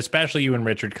 especially you and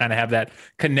Richard, kind of have that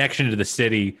connection to the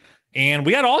city. And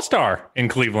we got All-Star in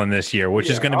Cleveland this year, which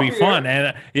is going to be fun.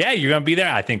 And you're going to be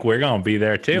there. I think we're going to be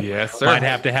there too. Yes, sir. Might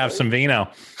have to have some vino.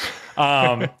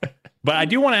 But I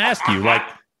do want to ask you, like,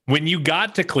 when you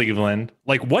got to Cleveland,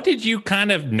 like, what did you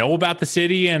kind of know about the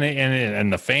city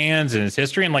and the fans and its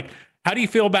history? And like, how do you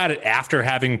feel about it after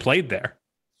having played there?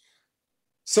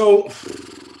 So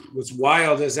what's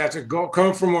wild is after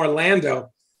coming from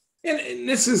Orlando, and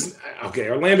this is, okay,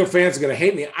 Orlando fans are going to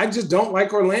hate me. I just don't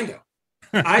like Orlando.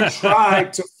 I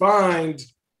tried to find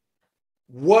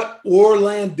what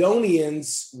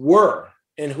Orlandonians were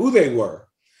and who they were,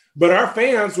 but our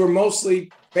fans were mostly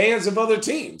fans of other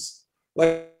teams.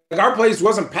 Like our place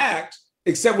wasn't packed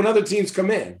except when other teams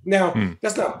come in. Now,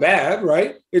 that's not bad,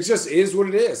 right? It just is what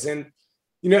it is. And,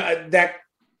 that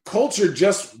culture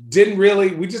just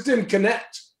we just didn't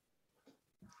connect.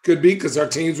 Could be because our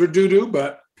teams were doo-doo,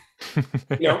 but,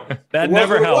 that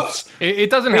never helps. It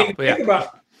doesn't help.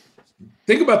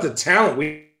 Think about the talent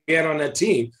we had on that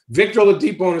team. Victor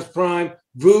Oladipo in his prime,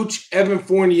 Vooch, Evan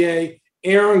Fournier,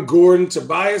 Aaron Gordon,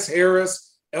 Tobias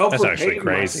Harris, Elfrid Payton,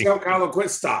 Marcel Colo-Quinn.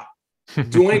 Stop.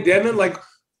 Dwayne Dedmon,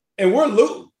 and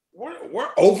we're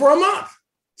over a month.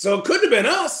 So it couldn't have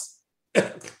been us.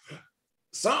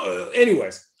 So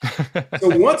anyways,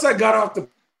 so once I got off the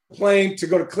plane to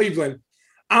go to Cleveland,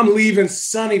 I'm leaving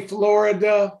sunny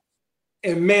Florida,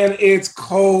 and man, it's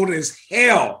cold as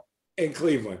hell in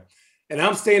Cleveland. And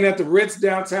I'm staying at the Ritz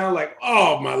downtown like,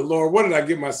 oh, my Lord, what did I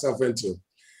get myself into?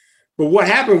 But what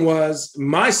happened was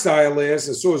my style is,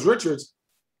 and so is Richard's,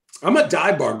 I'm a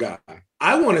dive bar guy.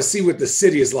 I want to see what the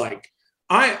city is like.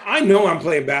 I know I'm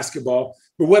playing basketball,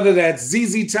 but whether that's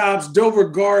ZZ Top's, Dover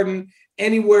Garden,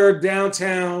 anywhere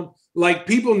downtown, like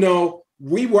people know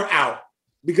we were out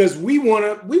because we want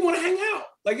to hang out.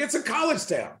 Like it's a college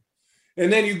town.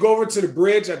 And then you go over to the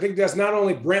bridge. I think that's not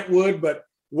only Brentwood, but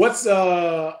what's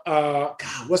over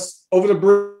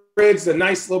the bridge, the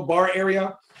nice little bar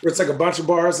area where it's like a bunch of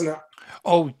bars and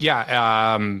Oh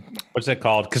yeah. What's that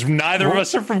called? Because neither of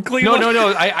us are from Cleveland.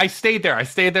 No. I stayed there. I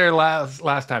stayed there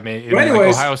last time in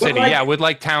anyways, Ohio City. With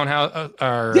like townhouse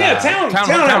or town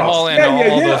hall and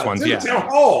all those ones. Yeah, town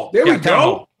hall. There we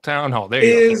go. Town hall. There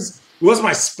you go. Was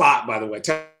my spot, by the way.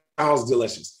 Town hall's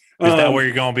delicious. Is that where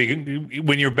you're going to be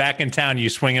when you're back in town? You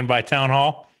swinging by town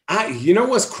hall? You know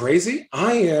what's crazy?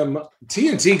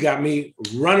 TNT got me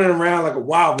running around like a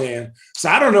wild man. So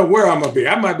I don't know where I'm gonna be.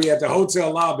 I might be at the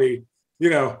hotel lobby,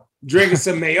 drinking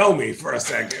some Naomi for a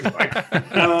second.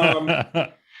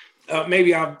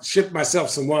 Maybe I'll ship myself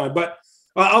some wine. But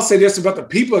I'll say this about the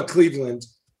people of Cleveland.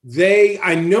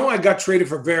 I know I got traded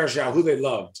for Verjao, who they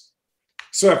loved.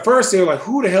 So at first they were like,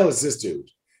 who the hell is this dude?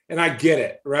 And I get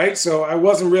it, right? So I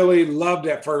wasn't really loved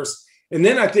at first. And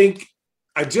then I think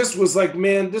I just was like,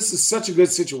 man, this is such a good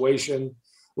situation.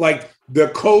 Like the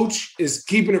coach is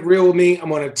keeping it real with me.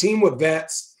 I'm on a team with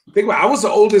vets. Think about it, I was the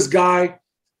oldest guy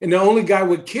and the only guy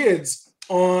with kids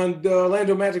on the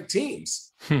Orlando Magic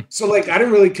teams. So like, I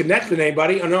didn't really connect with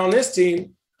anybody. And on this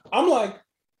team, I'm like,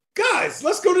 guys,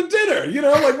 let's go to dinner.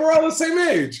 Like we're all the same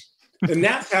age. And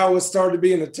that's how it started to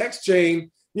be in the text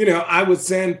chain. I would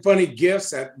send funny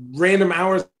gifts at random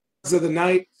hours of the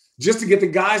night just to get the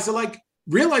guys to like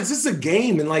realize this is a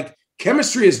game and like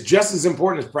chemistry is just as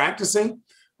important as practicing.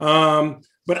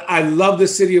 But I love the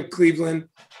city of Cleveland.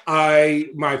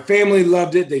 My family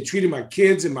loved it. They treated my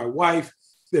kids and my wife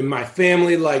and my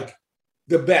family like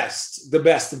the best.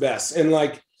 And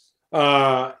like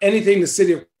anything the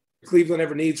city of Cleveland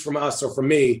ever needs from us or from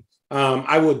me,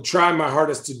 I would try my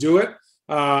hardest to do it.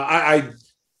 I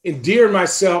endeared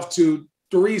myself to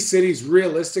 3 cities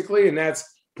realistically, and that's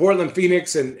Portland,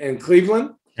 Phoenix, and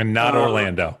Cleveland. And not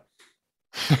Orlando.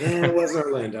 Yeah, it wasn't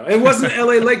Orlando. It wasn't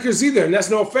LA Lakers either, and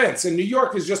that's no offense. And New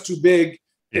York is just too big.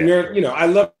 And I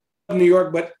love New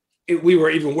York, but we were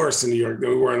even worse in New York than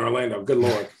we were in Orlando. Good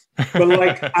Lord. But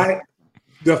like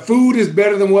the food is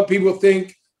better than what people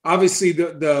think. Obviously,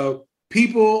 the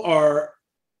people are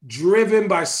driven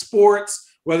by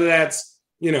sports, whether that's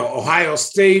Ohio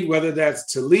State, whether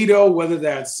that's Toledo, whether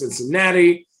that's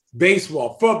Cincinnati,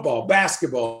 baseball, football,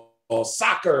 basketball,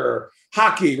 soccer,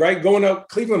 hockey, right? Going to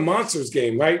Cleveland Monsters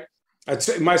game, right?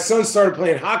 My son started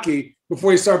playing hockey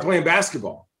before he started playing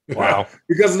basketball. Wow.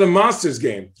 Because of the Monsters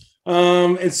game.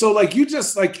 And so like you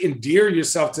just like endear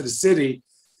yourself to the city.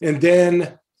 And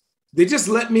then they just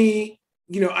let me,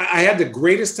 I had the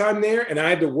greatest time there and I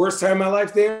had the worst time of my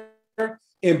life there.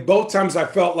 And both times I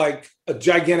felt like a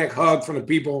gigantic hug from the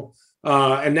people.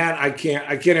 And that I can't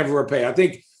ever repay. I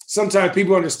think sometimes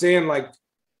people understand like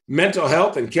mental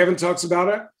health, and Kevin talks about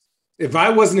it. If I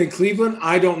wasn't in Cleveland,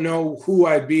 I don't know who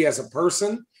I'd be as a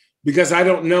person, because I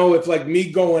don't know if like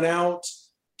me going out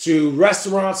to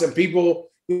restaurants and people,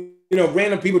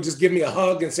 random people just give me a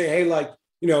hug and say, hey, like,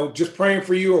 just praying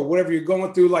for you or whatever you're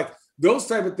going through. Like those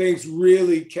type of things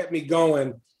really kept me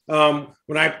going.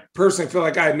 When I personally feel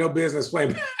like I had no business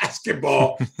playing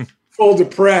basketball, full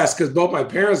depressed because both my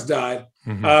parents died.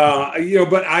 Mm-hmm.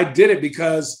 But I did it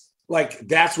because like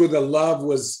that's where the love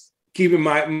was keeping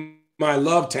my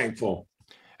love tank full.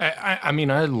 I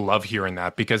mean, I love hearing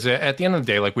that, because at the end of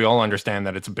the day, like we all understand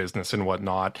that it's a business and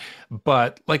whatnot,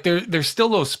 but like there's still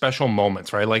those special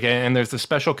moments, right? Like, and there's the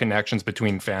special connections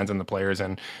between fans and the players.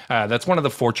 And that's one of the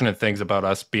fortunate things about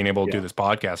us being able to do this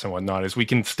podcast and whatnot, is we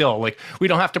can still like, we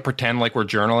don't have to pretend like we're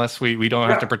journalists. We don't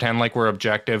have to pretend like we're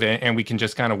objective, and we can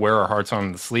just kind of wear our hearts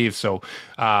on the sleeve. So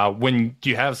when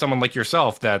you have someone like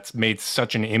yourself that's made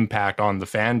such an impact on the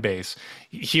fan base,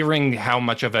 hearing how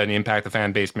much of an impact the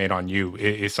fan base made on you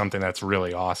is something that's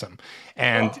really awesome.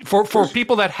 And for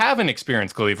people that haven't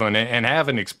experienced Cleveland and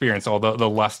haven't experienced all the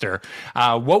luster,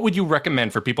 what would you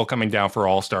recommend for people coming down for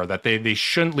All-Star that they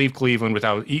shouldn't leave Cleveland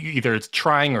without either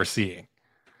trying or seeing?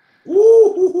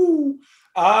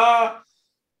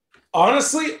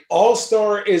 Honestly,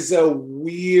 All-Star is a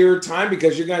weird time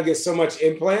because you're going to get so much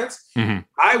implants. Mm-hmm.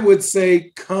 I would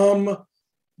say come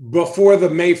before the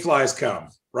Mayflies come.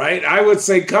 Right? I would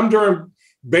say come during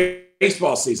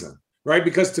baseball season, right?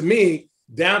 Because to me,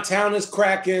 downtown is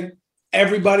cracking.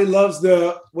 Everybody loves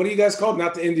what do you guys call it?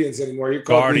 Not the Indians anymore. You're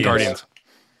called Guardians.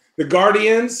 The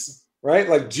Guardians, right?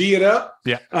 Like G it up.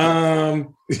 Yeah.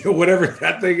 Whatever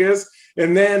that thing is.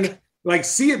 And then like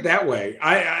see it that way.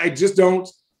 I just don't,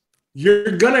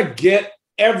 you're going to get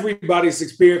everybody's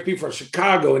experience. People from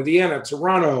Chicago, Indiana,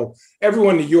 Toronto,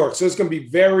 everyone in New York. So it's going to be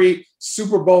very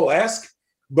Super Bowl-esque.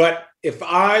 But if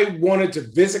I wanted to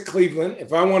visit Cleveland,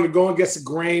 if I wanted to go and get some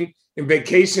grain and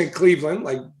vacation in Cleveland,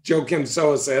 like Joe Kim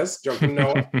Soa says, Joe Kim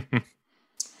Noah,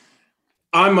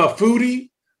 I'm a foodie.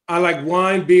 I like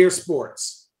wine, beer,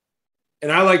 sports.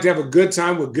 And I like to have a good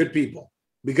time with good people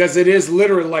because it is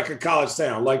literally like a college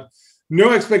town. Like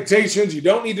no expectations. You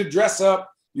don't need to dress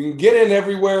up. You can get in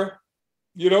everywhere.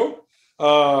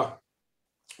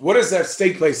 What is that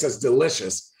steak place that's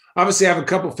delicious? Obviously, I have a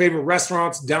couple favorite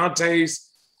restaurants. Dante's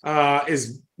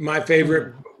is my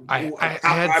favorite. I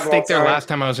had steak there last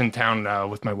time I was in town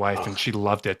with my wife, and she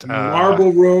loved it.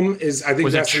 Marble Room is, I think,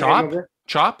 was that's it Chop?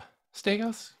 Chop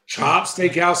Steakhouse? Chop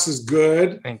Steakhouse is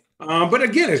good. But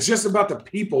again, it's just about the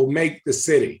people make the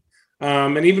city.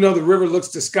 And even though the river looks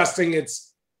disgusting,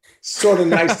 it's sort of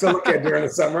nice to look at during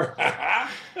the summer.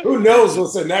 Who knows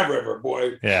what's in that river,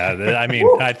 boy? Yeah, I mean,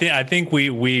 I think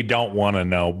we don't want to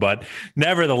know, but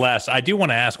nevertheless, I do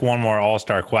want to ask one more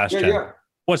all-star question. Yeah.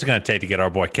 What's it going to take to get our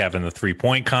boy Kevin the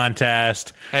 3-point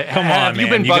contest? Come on, have you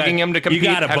been bugging him to compete? You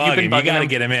got to bug him. You got to him?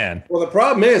 get him in. Well, the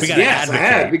problem is, yes, advocate. I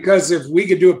had, because if we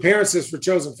could do appearances for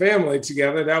Chosen Family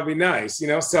together, that would be nice.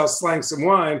 Sell slang some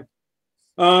wine.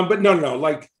 But no.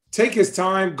 Like, take his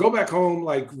time, go back home,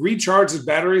 like recharge his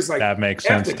batteries. Like that makes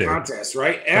sense after the too. contest,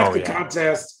 right? After the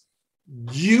contest,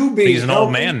 you being he's an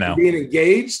old man now, being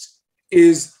engaged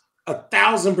is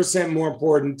 1,000% more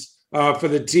important for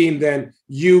the team than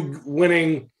you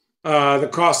winning the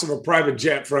cost of a private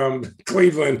jet from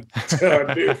Cleveland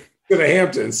to the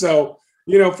Hamptons. So,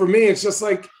 for me, it's just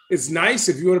like, it's nice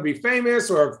if you want to be famous,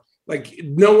 or if, like,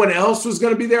 no one else was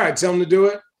going to be there, I'd tell them to do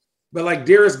it. But like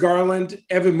Darius Garland,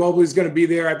 Evan Mobley's going to be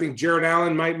there. I think Jared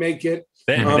Allen might make it.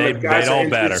 They all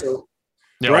better. So,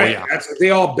 right? Yeah.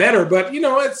 They all better. But,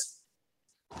 it's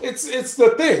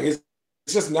the thing. It's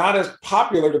just not as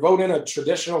popular to vote in a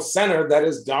traditional center that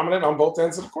is dominant on both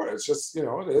ends of the court. It's just, it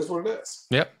is what it is.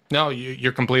 Yep. No,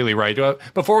 you're completely right.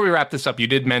 Before we wrap this up, you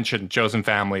did mention Chosen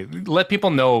Family. Let people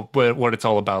know what it's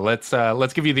all about.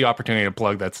 Let's give you the opportunity to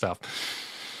plug that stuff.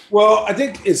 Well, I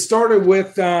think it started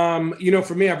with,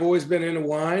 for me, I've always been into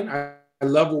wine. I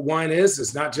love what wine is.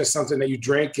 It's not just something that you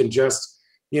drink and just,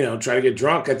 try to get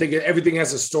drunk. I think everything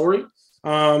has a story.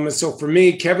 And so for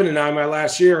me, Kevin and I, my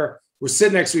last year, we're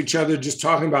sitting next to each other, just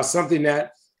talking about something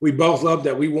that we both love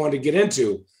that we wanted to get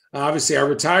into. Obviously, I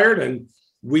retired and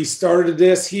we started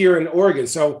this here in Oregon.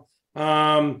 So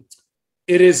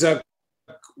it's a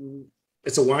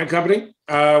wine company.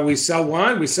 We sell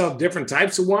wine. We sell different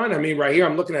types of wine. I mean, right here,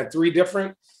 I'm looking at 3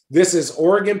 different. This is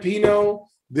Oregon Pinot.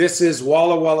 This is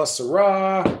Walla Walla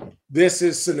Syrah. This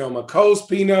is Sonoma Coast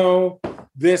Pinot.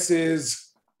 This is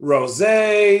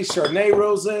Rosé, Chardonnay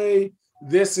Rosé.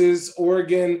 This is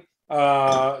Oregon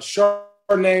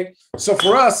Chardonnay. So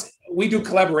for us, we do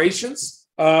collaborations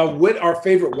with our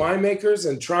favorite winemakers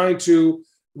and trying to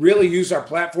really use our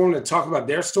platform to talk about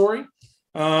their story.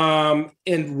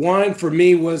 And wine for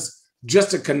me was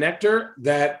just a connector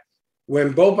that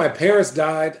when both my parents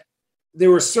died,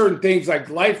 there were certain things, like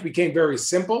life became very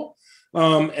simple.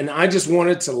 And I just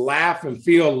wanted to laugh and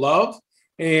feel love,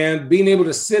 and being able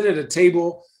to sit at a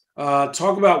table,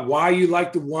 talk about why you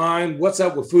like the wine, what's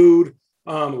up with food,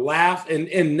 laugh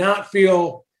and not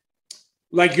feel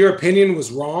like your opinion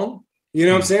was wrong. You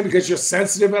know what I'm saying? Because you're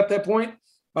sensitive at that point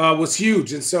was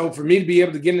huge. And so for me to be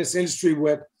able to get in this industry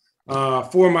with 4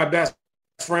 of my best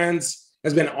friends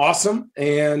has been awesome.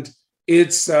 And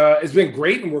it's been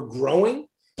great, and we're growing.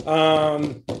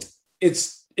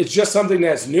 It's just something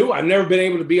that's new. I've never been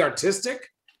able to be artistic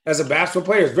as a basketball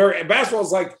player. Basketball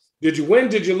is like, did you win?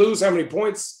 Did you lose? How many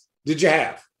points did you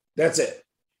have? That's it,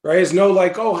 right? It's no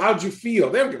like, oh, how'd you feel?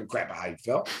 They don't give a crap about how you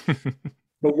felt.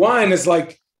 But wine is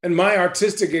like, and my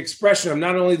artistic expression of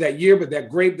not only that year, but that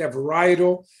grape, that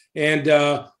varietal, and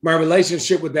my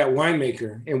relationship with that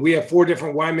winemaker. And we have 4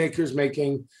 different winemakers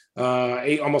making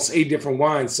almost 8 different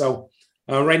wines. So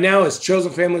right now it's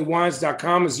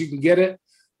chosenfamilywines.com as you can get it.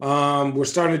 We're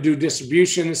starting to do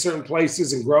distribution in certain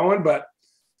places and growing. But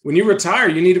when you retire,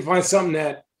 you need to find something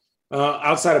that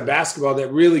outside of basketball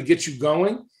that really gets you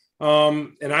going.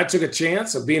 And I took a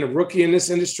chance of being a rookie in this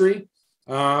industry,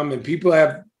 and people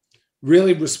have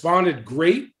really responded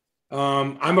great.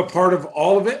 I'm a part of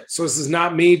all of it. So this is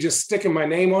not me just sticking my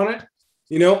name on it.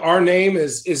 Our name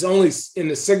is only in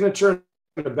the signature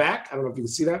in the back. I don't know if you can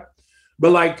see that, but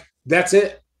like, that's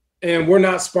it. And we're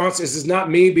not sponsored. This is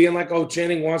not me being like, oh,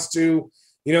 Channing wants to,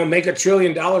 make $1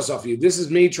 trillion off you. This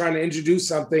is me trying to introduce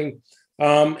something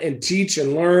and teach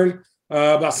and learn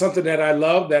about something that I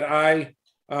love, that I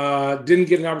didn't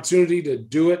get an opportunity to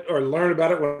do it or learn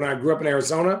about it when I grew up in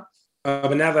Arizona.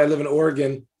 But now that I live in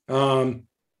Oregon,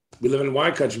 We live in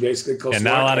wine country, basically. And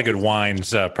not a lot of good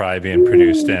wines probably being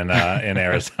produced in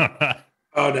Arizona.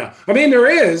 Oh, no. I mean, there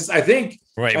is, I think,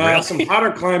 really? some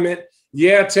hotter climate.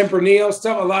 Yeah, Tempranillo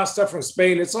stuff, a lot of stuff from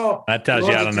Spain. It's all that tells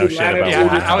you I don't know shit about.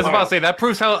 Yeah, I was about to say that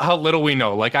proves how little we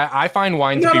know. Like I find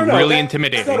wine to be really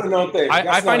intimidating. That's not a known thing.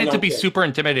 I find it to be super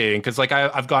intimidating because like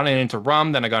I've gotten into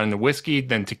rum, then I got into whiskey,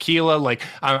 then tequila. Like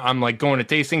I'm like going to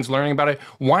tastings, learning about it.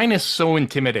 Wine is so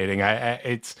intimidating.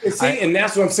 And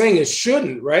that's what I'm saying. It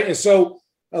shouldn't, right? And so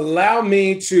allow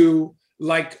me to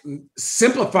like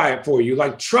simplify it for you.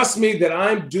 Like trust me that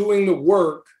I'm doing the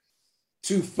work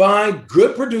to find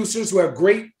good producers who have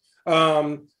great,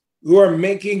 who are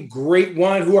making great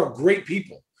wine, who are great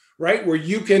people, right? Where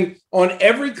you can, on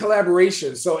every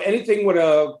collaboration, so anything with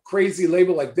a crazy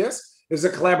label like this is a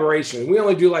collaboration. We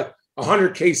only do like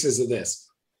 100 cases of this.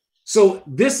 So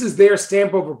this is their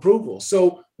stamp of approval.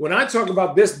 So when I talk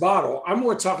about this bottle, I'm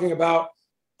more talking about,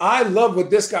 I love what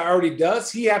this guy already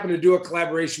does. He happened to do a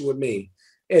collaboration with me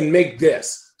and make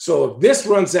this. So if this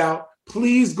runs out,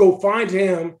 please go find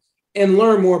him and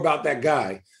learn more about that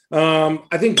guy.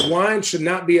 I think wine should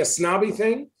not be a snobby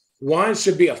thing. Wine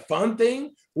should be a fun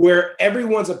thing where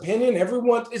everyone's opinion,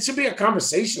 it should be a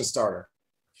conversation starter.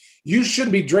 You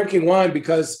shouldn't be drinking wine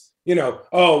because, I don't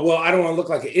want to look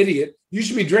like an idiot. You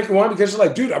should be drinking wine because you're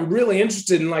like, dude, I'm really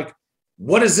interested in like,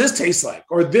 what does this taste like?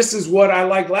 Or this is what I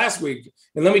liked last week.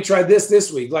 And let me try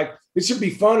this week. Like it should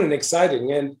be fun and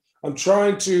exciting. And I'm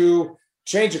trying to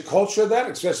change the culture of that,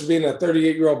 especially being a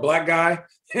 38-year-old Black guy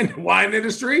in the wine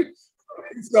industry.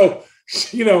 So,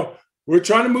 we're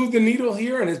trying to move the needle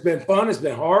here and it's been fun. It's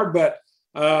been hard, but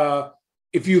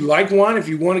if you like wine, if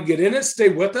you want to get in it, stay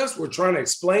with us. We're trying to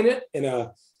explain it in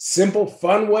a simple,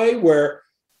 fun way where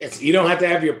you don't have to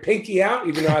have your pinky out,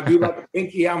 even though I do like a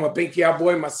pinky out. I'm a pinky out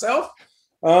boy myself.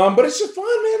 But it's just fun,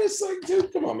 man. It's like,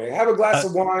 dude, come on, man. Have a glass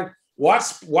of wine,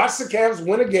 watch the Cavs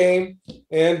win a game,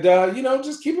 and,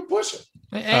 just keep it pushing.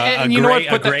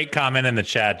 A great comment in the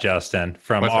chat, Justin,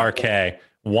 from RK.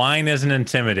 Wine isn't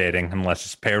intimidating unless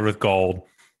it's paired with gold.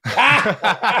 And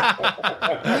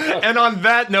on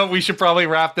that note, we should probably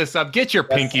wrap this up. Get your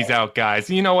pinkies out, guys.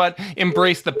 You know what?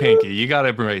 Embrace the pinky. You got to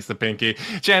embrace the pinky.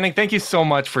 Channing, thank you so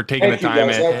much for taking the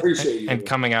time and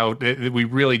coming out. We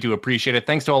really do appreciate it.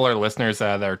 Thanks to all our listeners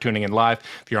that are tuning in live.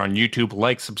 If you're on YouTube,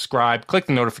 like, subscribe, click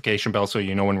the notification bell so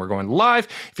you know when we're going live.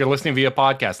 If you're listening via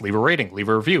podcast, leave a rating, leave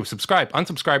a review, subscribe,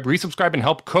 unsubscribe, resubscribe, and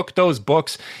help cook those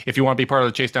books. If you want to be part of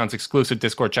the Chase Down's exclusive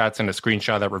Discord chat, send a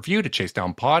screenshot of that review to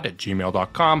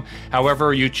chasedownpod@gmail.com.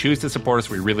 However you choose to support us,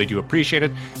 we really do appreciate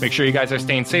it. Make sure you guys are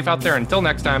staying safe out there. Until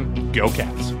next time, go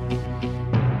Cavs.